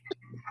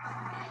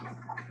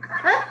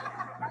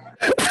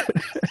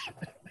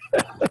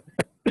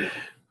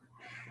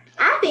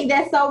 I think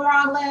that's so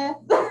wrong, Lynn.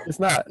 It's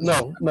not.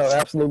 No,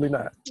 absolutely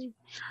not.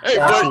 Hey,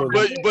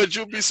 but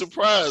you'll be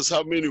surprised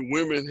how many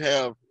women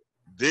have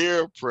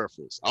their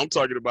preference. I'm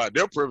talking about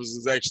their preference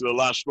is actually a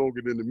lot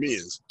stronger than the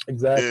men's.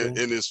 Exactly.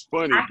 And it's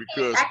funny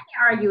because I can't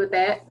argue with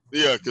that.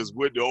 Yeah, because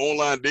with the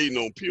online dating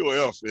on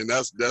POF, and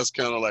that's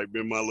kind of like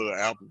been my little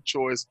Apple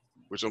choice,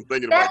 which I'm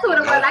thinking about. That's what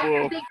it was. I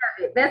can think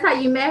of it. That's how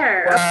you met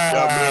her.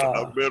 Yeah,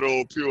 I met her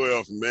on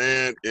POF,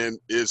 man, and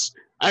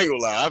I ain't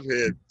gonna lie, I've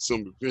had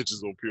some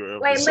adventures on POF.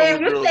 Wait,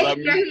 Larry, you're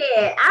shaking your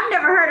head. I've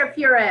never heard of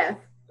Pure F.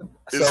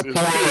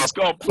 It's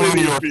called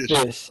Plenty of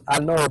Fish. I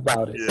know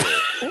about it.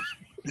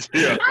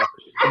 Yeah.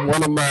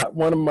 One of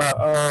my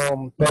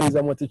buddies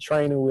I went to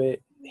training with,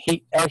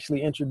 he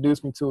actually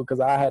introduced me to it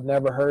because I had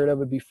never heard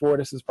of it before.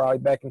 This is probably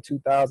back in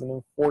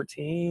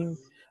 2014,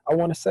 I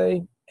want to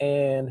say.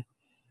 And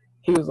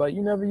he was like,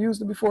 "You never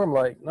used it before?" I'm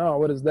like, "No,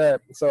 what is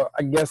that?" So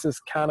I guess it's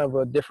kind of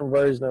a different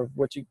version of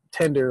what you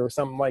Tinder or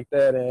something like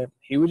that. And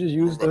he would just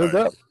use it to hook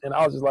up, and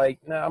I was just like,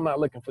 "Nah, I'm not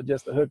looking for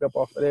just a hookup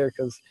off of there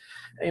because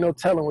ain't no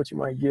telling what you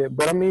might get."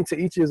 But I mean, to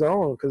each his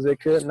own, because it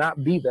could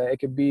not be that. It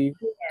could be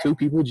two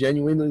people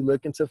genuinely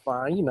looking to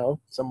find,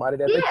 somebody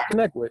that they can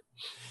connect with.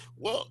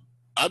 Well,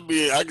 I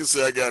mean, I can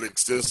say I got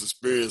extensive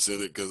experience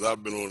in it because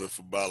I've been on it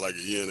for about like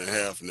a year and a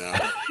half now.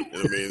 And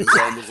I mean, it's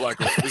almost like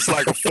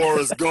a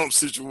Forrest Gump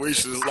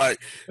situation. It's like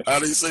how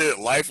they say it: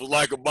 life is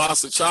like a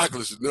box of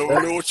chocolates. You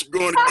never know what you're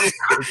going to get,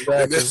 Exactly.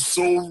 and that's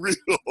so real.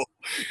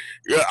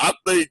 Yeah, I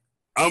think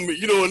and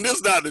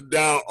this not to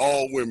down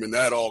all women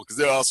at all, because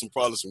there are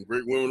probably some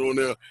great women on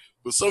there,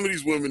 but some of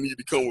these women need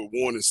to come with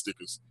warning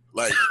stickers.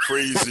 Like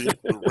crazy,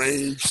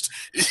 deranged,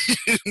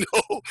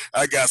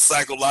 I got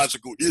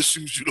psychological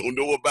issues you don't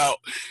know about.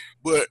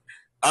 But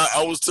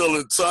I was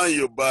telling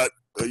Tanya about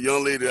a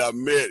young lady I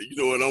met,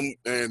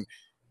 and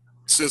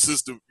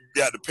since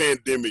got the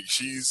pandemic,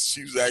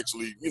 she's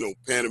actually,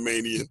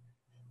 Panamanian.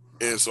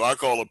 And so I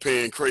call her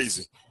Pan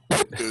Crazy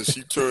because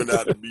she turned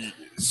out to be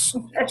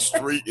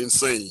straight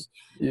insane.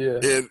 Yeah.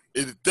 And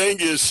the thing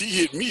is, she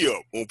hit me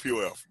up on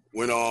POF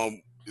when,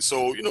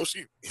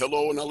 she,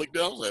 hello, and I looked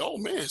down, I was like, oh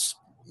man,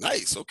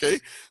 nice. Okay.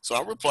 So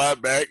I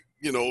replied back,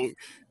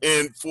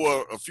 and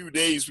for a few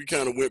days we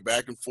kind of went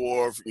back and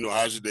forth,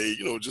 how's your day?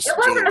 Just it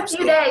wasn't a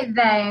few days,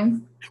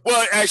 James.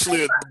 Well,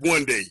 actually,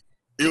 one day.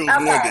 It was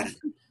one day.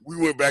 We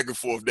went back and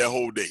forth that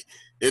whole day.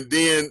 And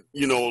then,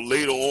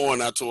 later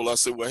on, I told her, I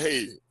said, well,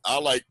 hey,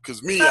 I've been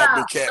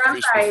catfished.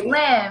 I'm sorry,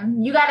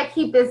 Lim, you got to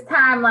keep this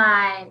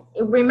timeline.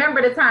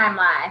 Remember the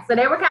timeline. So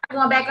they were kind of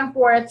going back and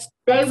forth.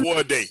 For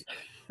a day.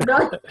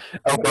 The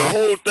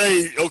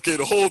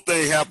whole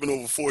thing happened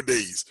over 4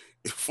 days.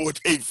 4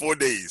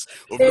 days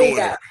of going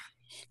on.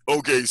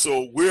 Okay,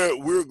 so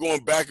we're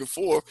going back and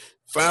forth.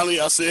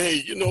 Finally, I said,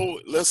 hey,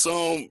 let's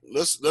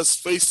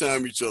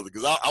FaceTime each other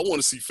because I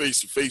want to see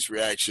face-to-face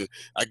reaction.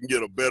 I can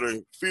get a better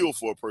feel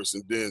for a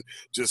person than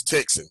just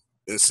texting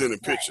and sending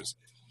pictures.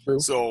 True.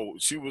 So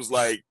she was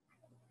like,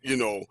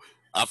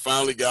 I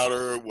finally got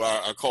her.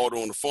 Well, I called her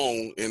on the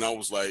phone, and I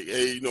was like,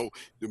 hey, the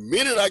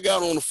minute I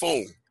got on the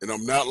phone, and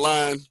I'm not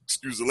lying,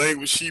 excuse the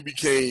language, she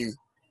became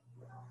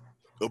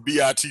a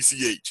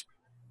bitch.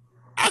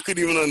 I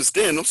couldn't even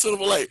understand. I'm sort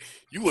of like,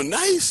 you were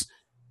nice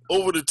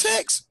over the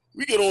text.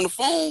 We get on the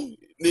phone, and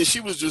then she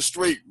was just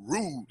straight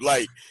rude.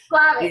 Like,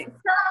 tell them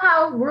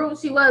how rude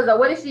she was, or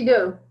what did she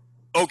do?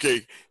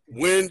 Okay,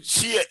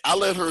 I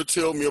let her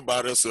tell me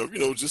about herself,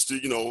 just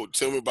to,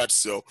 tell me about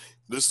yourself,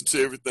 listen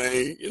to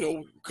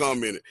everything,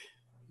 commented.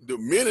 The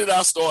minute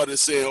I started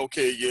saying,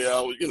 okay,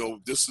 yeah,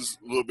 this is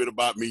a little bit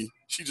about me,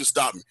 she just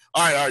stopped me.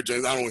 All right,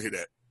 James, I don't want to hear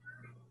that.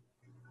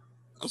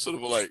 I'm sort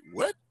of like,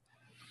 what?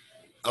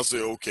 I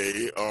said,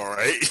 okay, all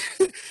right.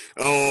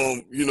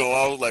 I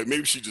was like,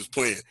 maybe she just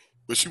playing,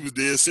 but she was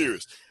dead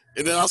serious.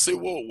 And then I said,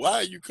 well, why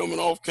are you coming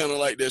off kind of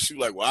like that? She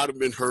was like, well, I'd have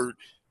been hurt.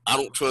 I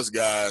don't trust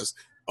guys.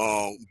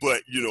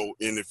 But,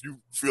 and if you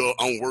feel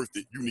I'm worth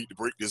it, you need to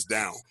break this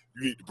down.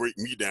 You need to break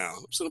me down.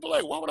 I'm sort of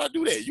like, why would I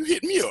do that? You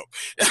hit me up.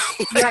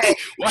 Like,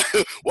 why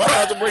do I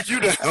have to break you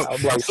down?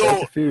 I'm like so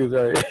confused,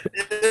 right?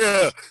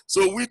 Yeah.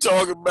 So we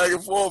talking back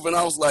and forth, and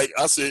I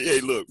said,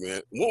 hey, look,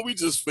 man, won't we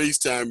just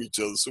FaceTime each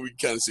other so we can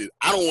kind of say,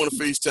 I don't want to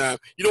FaceTime.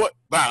 You know what?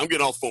 Bye, I'm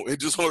getting off the phone. And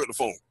just hung up the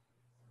phone.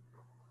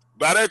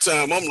 By that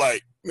time, I'm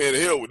like, man, the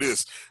hell with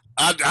this.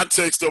 I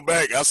text her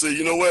back. I said,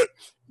 you know what?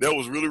 That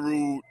was really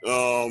rude.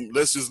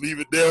 Let's just leave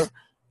it there.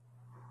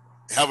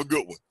 Have a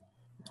good one.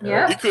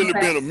 Yeah. It couldn't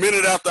have been a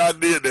minute after I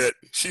did that.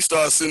 She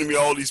started sending me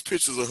all these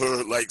pictures of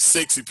her, like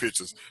sexy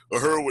pictures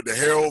of her with the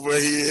hair over her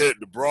head,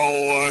 the bra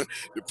on,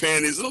 the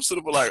panties. And I'm sort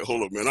of like,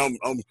 hold up, man.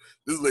 I'm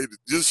this lady.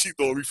 She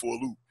throwing me for a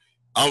loop.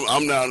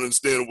 I'm not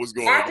understanding what's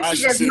going on. Why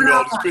she sending me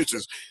all these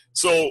pictures?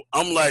 So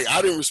I'm like,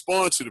 I didn't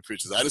respond to the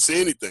pictures. I didn't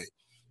say anything.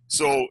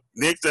 So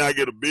next time I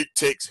get a big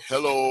text,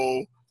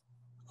 hello.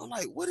 I'm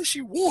like, what does she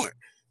want?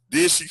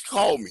 Then she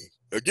called me.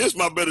 Against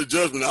my better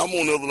judgment, I'm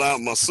on the other line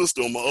with my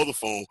sister on my other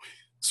phone.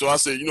 So I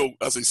said,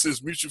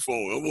 sis, mute your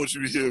phone. I want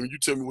you to hear me. You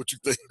tell me what you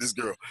think of this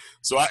girl.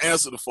 So I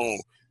answered the phone.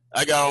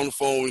 I got on the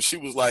phone, and she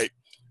was like,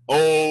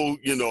 oh,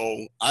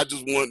 I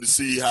just wanted to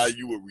see how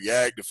you would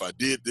react if I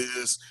did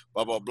this,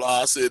 blah, blah,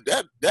 blah. I said,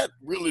 that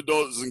really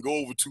doesn't go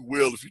over too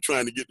well if you're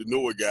trying to get to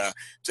know a guy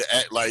to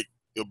act like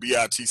a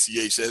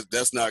bitch.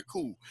 That's not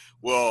cool.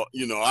 Well,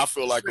 I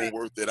feel like I'm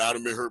worth it. I'd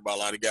have been hurt by a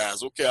lot of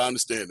guys. Okay, I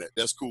understand that.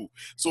 That's cool.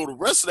 So the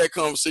rest of that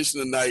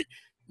conversation tonight,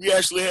 we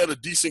actually had a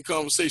decent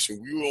conversation.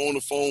 We were on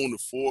the phone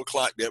at 4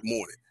 o'clock that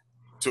morning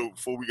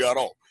before we got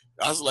off.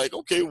 I was like,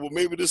 okay, well,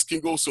 maybe this can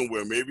go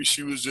somewhere. Maybe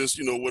she was just,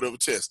 whatever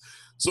test.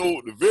 So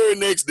the very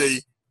next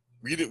day,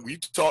 we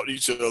talked to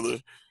each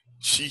other.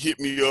 She hit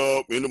me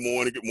up in the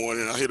morning, good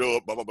morning. I hit her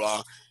up, blah, blah,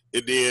 blah.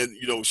 And then,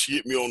 she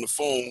hit me on the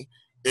phone.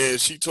 And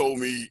she told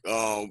me,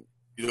 I'm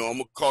going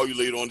to call you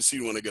later on to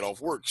see when I get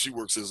off work. She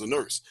works as a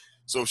nurse.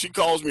 So she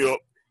calls me up,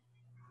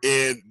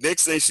 and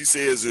next thing she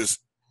says is,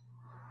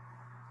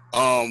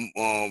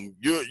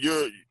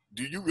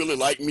 do you really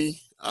like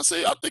me? I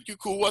say, I think you're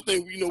cool. I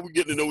think, we're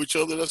getting to know each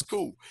other. That's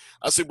cool.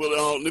 I said, but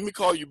let me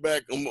call you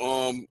back.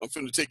 I'm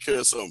finna take care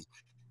of something.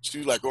 She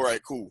was like, all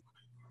right, cool.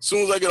 As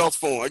soon as I get off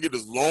the phone, I get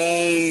this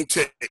long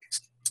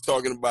text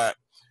talking about,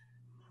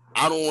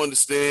 I don't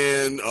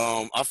understand.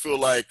 I feel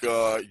like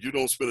you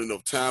don't spend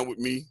enough time with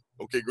me.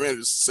 Okay, granted,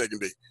 it's the second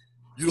day.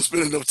 You don't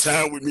spend enough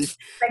time with me.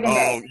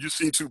 You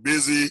seem too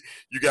busy.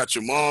 You got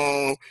your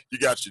mom. You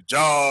got your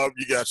job.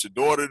 You got your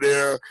daughter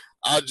there.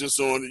 I just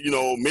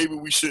maybe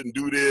we shouldn't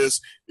do this.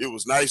 It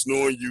was nice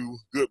knowing you.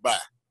 Goodbye.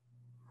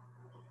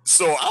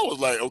 So I was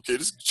like, okay,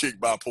 this chick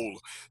bipolar.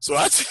 So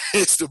I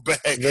texted her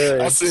back.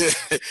 Very. I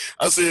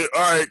said,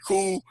 all right,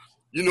 cool.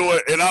 You know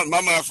what? And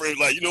my mind frame was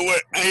like, you know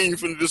what? I ain't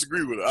even finna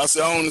disagree with her. I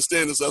said, I don't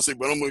understand this. I said,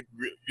 but I'm gonna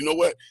agree. You know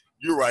what?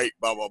 You're right.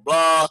 Blah blah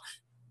blah.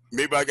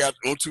 Maybe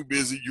I'm too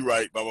busy. You're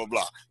right. Blah blah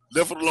blah.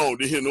 Left it alone.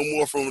 Didn't hear no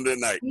more from her that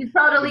night. You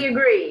totally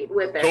agreed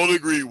with her. Totally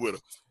agreed with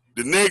her.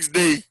 The next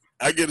day,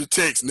 I get a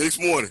text. Next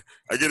morning,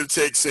 I get a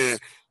text saying,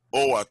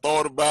 "Oh, I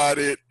thought about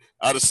it.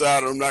 I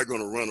decided I'm not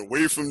gonna run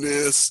away from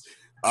this.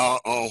 I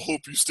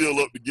hope you still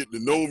up to getting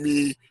to know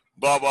me.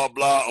 Blah blah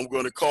blah. I'm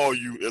gonna call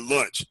you at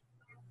lunch."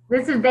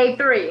 This is day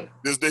 3.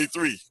 This is day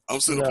 3. I'm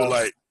sitting up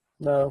like,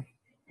 no.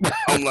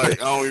 I'm like,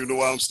 I don't even know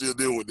why I'm still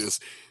dealing with this.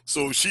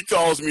 So she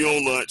calls me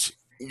on lunch.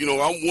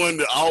 I'm one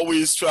that I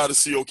always try to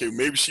see, okay,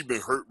 maybe she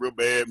been hurt real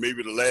bad.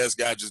 Maybe the last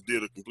guy just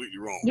did her completely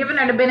wrong. Giving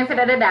her the benefit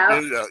of the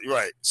doubt.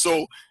 Right.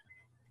 So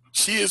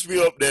she hits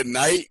me up that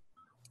night,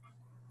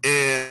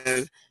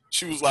 and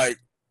she was like,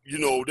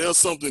 there's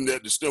something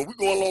that we're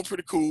going along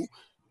pretty cool.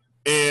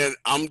 And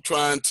I'm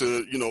trying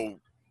to,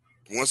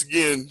 once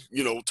again,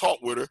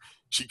 talk with her.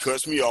 She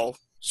cuts me off,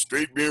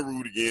 straight being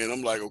rude again.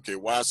 I'm like, okay,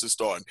 why is this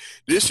starting?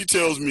 Then she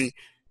tells me,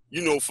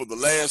 for the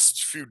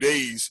last 2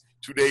 days,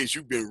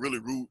 you've been really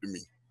rude to me.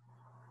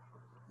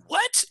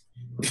 What?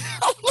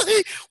 I'm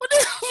like, what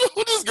the hell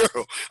with this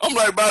girl? I'm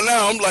like, by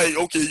now, I'm like,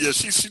 okay, yeah,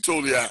 she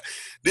totally out.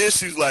 Then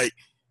she's like,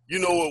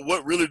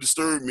 what really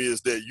disturbed me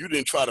is that you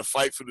didn't try to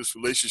fight for this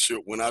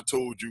relationship when I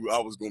told you I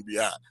was going to be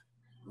out.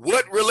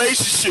 What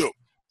relationship?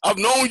 I've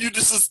known you,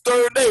 this is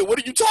third day. What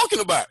are you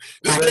talking about?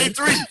 This is day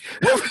 3.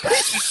 What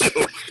relationship?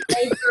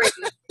 Day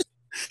 3.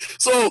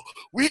 So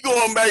we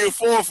going back and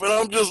forth, and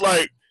I'm just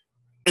like,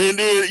 and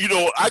then,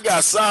 I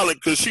got silent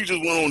because she just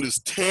went on this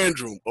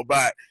tantrum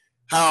about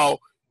how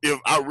if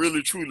I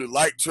really truly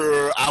liked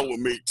her, I would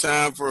make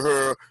time for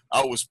her.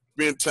 I would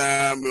spend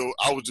time.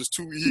 I was just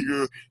too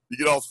eager to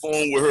get off the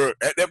phone with her.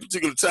 At that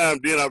particular time,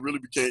 then I really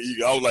became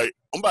eager. I was like,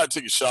 I'm about to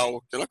take a shower.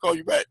 Can I call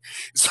you back?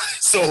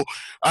 So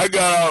I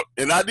got out,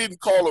 and I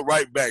didn't call her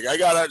right back. I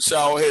got out of the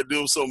shower, had to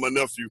deal with something with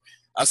my nephew.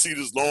 I see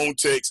this long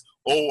text.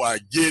 Oh, I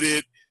get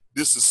it.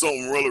 This is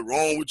something really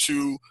wrong with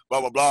you,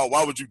 blah, blah, blah.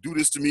 Why would you do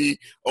this to me?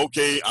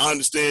 Okay, I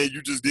understand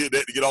you just did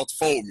that to get off the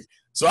phone with me.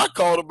 So I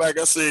called her back.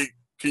 I said,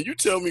 can you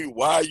tell me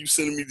why are you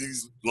sending me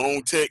these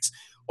long texts?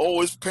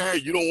 Oh, it's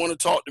apparent you don't want to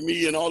talk to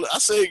me and all that. I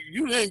said,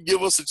 you didn't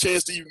give us a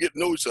chance to even get to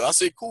know each other. I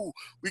said, cool,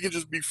 we can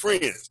just be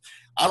friends.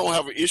 I don't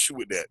have an issue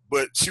with that.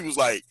 But she was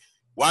like,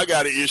 well, I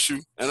got an issue.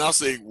 And I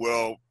said,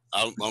 well,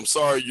 I'm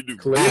sorry you do.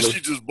 Then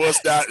she just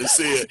bust out and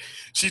said,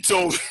 she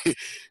told me,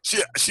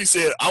 she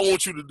said, I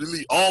want you to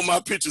delete all my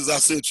pictures I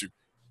sent you.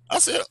 I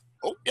said,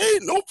 okay,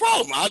 no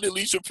problem. I'll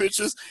delete your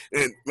pictures.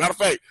 And matter of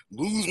fact,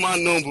 lose my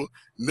number,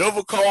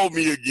 never call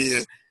me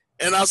again.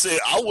 And I said,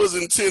 I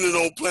wasn't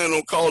planning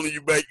on calling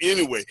you back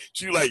anyway.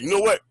 She was like, you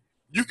know what?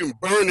 You can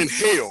burn in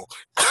hell.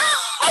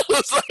 I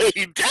was like,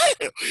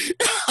 damn.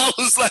 I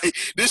was like,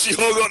 then she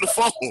hung up the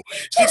phone.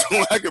 She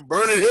told me I could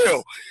burn in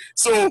hell.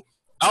 So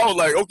I was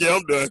like, okay,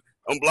 I'm done.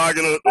 I'm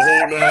blocking her the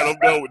whole night. I'm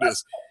done with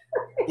this.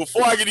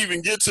 Before I could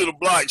even get to the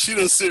block, she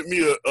done sent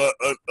me a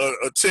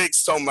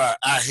text talking about,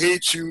 I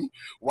hate you.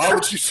 Why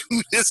would you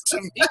do this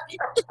to me? I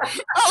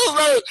was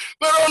like,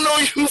 but I don't know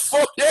you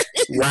for that.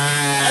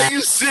 Wow. Are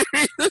you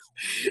serious?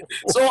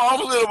 So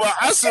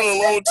I sent a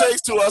long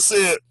text to her. I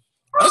said,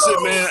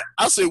 man,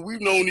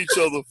 we've known each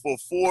other for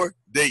 4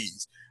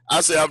 days. I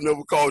said, I've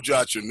never called you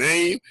out your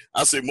name.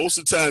 I said, most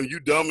of the time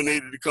you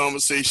dominated the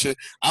conversation.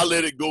 I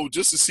let it go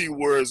just to see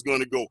where it's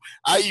going to go.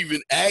 I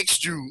even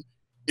asked you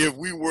if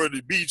we were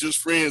to be just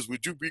friends,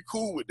 would you be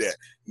cool with that?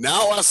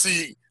 Now I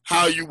see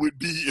how you would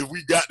be if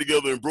we got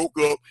together and broke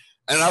up.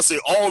 And I said,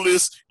 all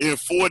this in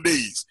 4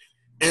 days.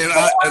 And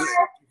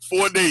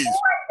 4 days.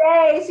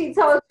 4 days she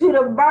told you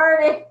to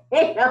burn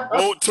in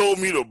hell. Told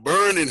me to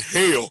burn in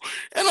hell.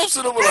 And I'm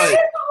sitting there like,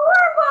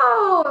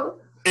 horrible.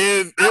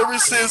 And ever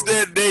since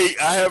that day,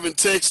 I haven't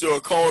texted her or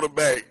called her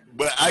back.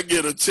 But I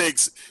get a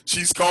text.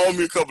 She's called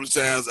me a couple of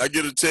times. I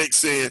get a text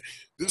saying,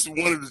 this is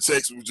one of the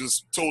texts was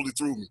just totally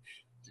threw me.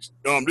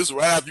 This is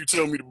right after you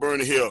tell me to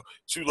burn in hell.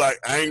 She was like,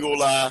 I ain't gonna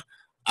lie.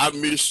 I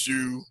missed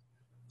you.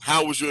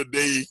 How was your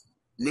day,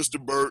 Mr.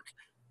 Burke?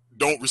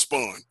 Don't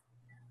respond.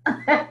 See,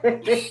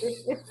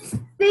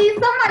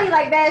 somebody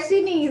like that,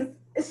 she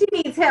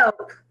needs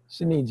help.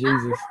 She needs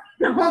Jesus.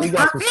 She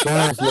got some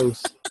storms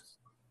loose.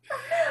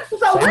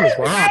 So what is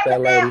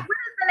the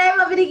name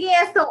of it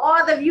again, so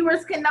all the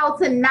viewers can know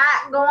to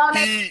not go on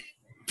that?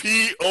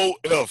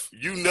 POF.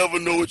 You never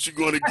know what you're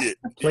going to get.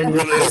 Plenty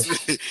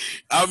of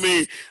I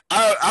mean,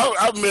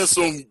 I've met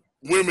some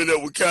women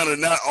that were kind of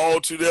not all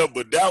too there,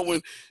 but that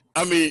one,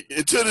 I mean,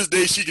 until this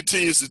day, she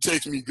continues to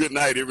text me good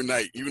night every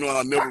night, even though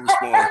I never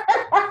respond.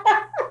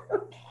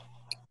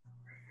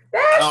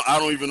 I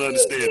don't even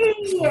understand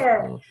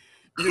it.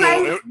 You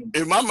know,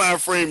 in my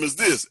mind frame is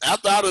this.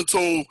 After I done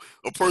told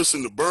a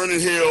person to burn in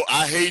hell,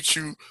 I hate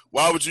you,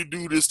 why would you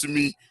do this to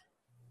me?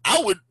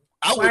 I would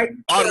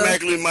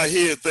automatically in my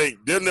head think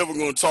they're never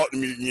going to talk to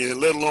me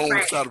again, let alone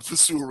try to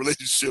pursue a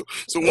relationship.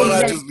 So why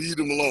not just leave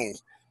them alone?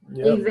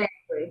 Yep.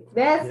 Exactly.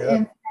 That's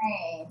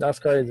insane. That's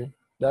crazy.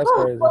 That's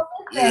crazy. Well,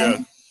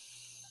 Yeah.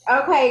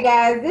 Okay,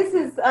 guys, this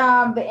is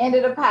the end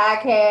of the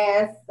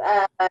podcast.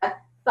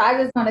 So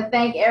I just want to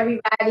thank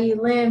everybody.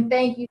 Lynn,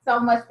 thank you so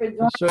much for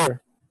joining. Sure.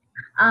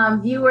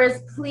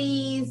 Viewers,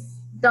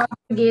 please don't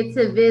forget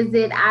to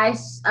visit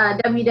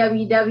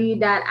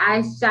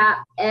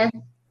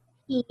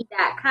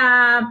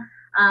www.ishopfp.com.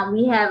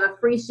 We have a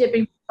free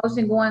shipping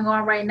promotion going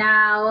on right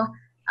now.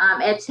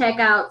 At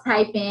checkout,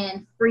 type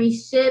in free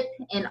ship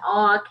in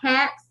all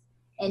caps,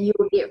 and you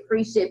will get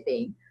free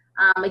shipping.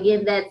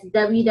 Again, that's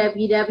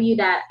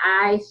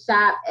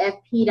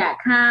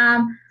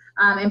www.ishopfp.com.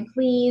 And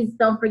please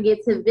don't forget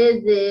to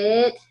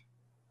visit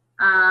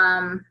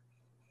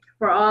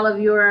for all of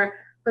your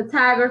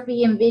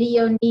photography and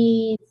video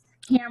needs,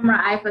 camera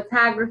eye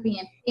photography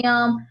and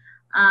film.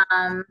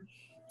 I'll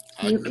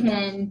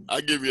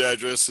give you the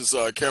address. It's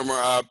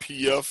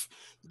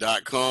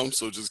cameraeyepf.com.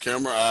 So just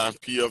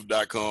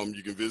cameraeyepf.com.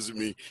 You can visit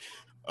me.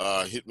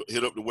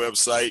 Hit up the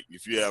website.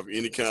 If you have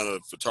any kind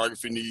of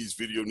photography needs,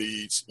 video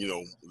needs,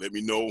 let me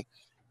know.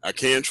 I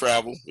can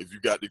travel. If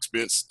you got the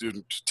expense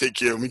to take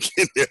care of me,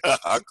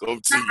 I'll come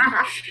to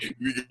you.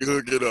 We can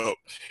hook it up.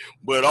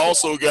 But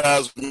also,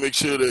 guys, make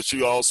sure that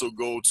you also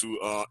go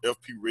to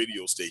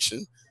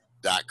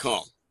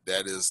fpradiostation.com.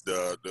 That is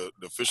the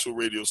official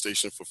radio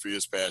station for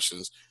Fierce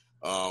Passions.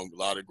 A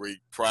lot of great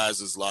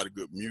prizes, a lot of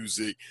good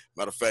music.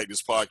 Matter of fact,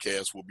 this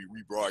podcast will be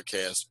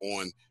rebroadcast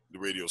on the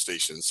radio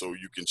station, so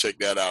you can check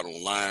that out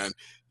online.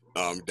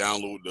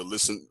 Download the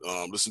listen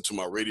to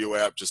my radio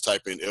app. Just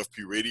type in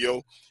FP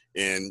Radio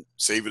and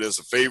save it as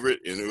a favorite,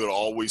 and it will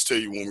always tell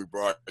you when we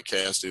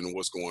broadcast and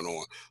what's going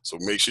on. So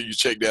make sure you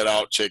check that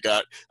out. Check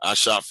out I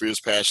Shop Fierce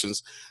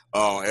Passions.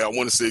 And I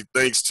want to say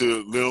thanks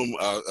to Lim,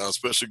 our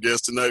special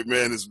guest tonight,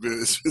 man. It's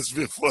been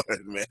fun,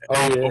 man.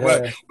 Oh,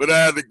 yeah.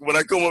 But when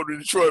I come up to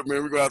Detroit,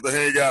 man, we're gonna have to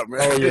hang out,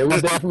 man. Oh yeah, we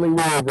definitely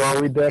will,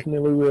 bro. We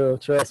definitely will.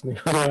 Trust me.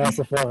 Have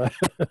some fun.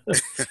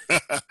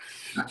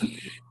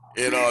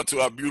 And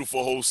to our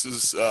beautiful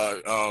hostess,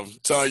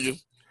 Tanya.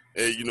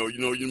 Hey, you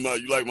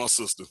like my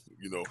sister,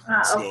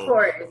 of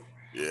course.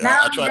 Yeah,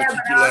 Not I try only to that, keep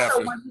but you I laughing.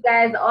 also want you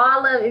guys,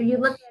 if you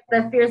look at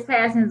the Fierce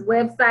Passions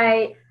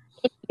website,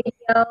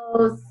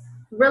 videos,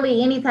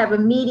 really any type of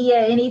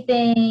media,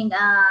 anything,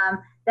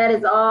 that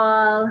is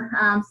all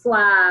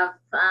Suave.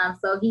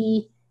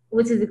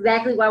 Which is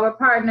exactly why we're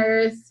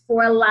partners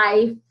for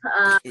life.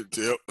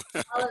 Yep.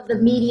 All of the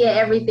media,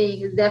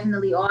 everything is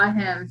definitely on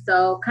him.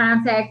 So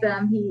contact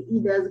him. He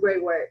does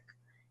great work.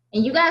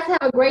 And you guys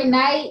have a great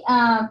night.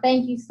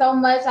 Thank you so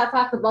much. I'll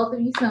talk to both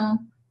of you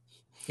soon.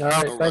 All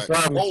right. Thanks for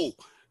having me.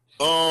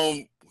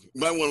 You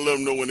might want to let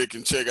them know when they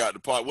can check out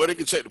the pod. Well, they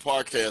can check the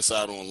podcast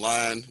out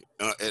online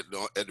at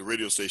the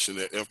radio station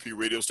at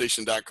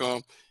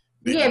fpradiostation.com.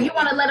 Yeah, if you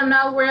want to let them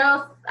know where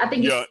else, I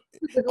think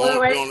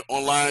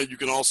online. You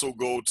can also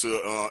go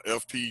to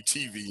FP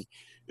TV.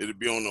 It'll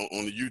be on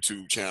the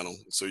YouTube channel,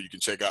 so you can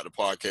check out the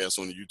podcast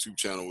on the YouTube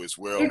channel as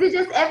well. Is it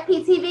just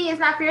FP TV? It's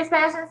not Fierce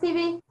Passions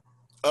TV?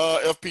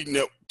 FP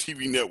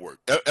TV Network.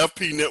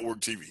 FP Network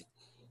TV.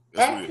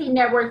 FP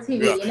Network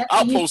TV. Yeah,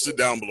 I'll post it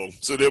down below,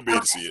 so they'll be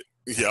able to see it.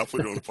 Yeah, I'll put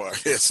it on the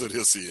podcast, so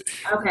they'll see it.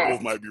 Okay.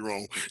 Both might be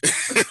wrong.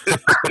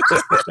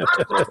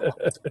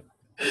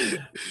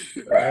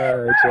 All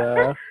right,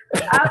 y'all.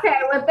 Okay,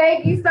 well,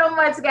 thank you so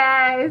much,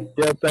 guys.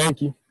 Yeah,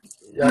 thank you.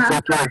 Y'all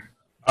take care.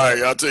 All right,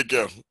 y'all take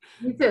care.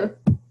 You too.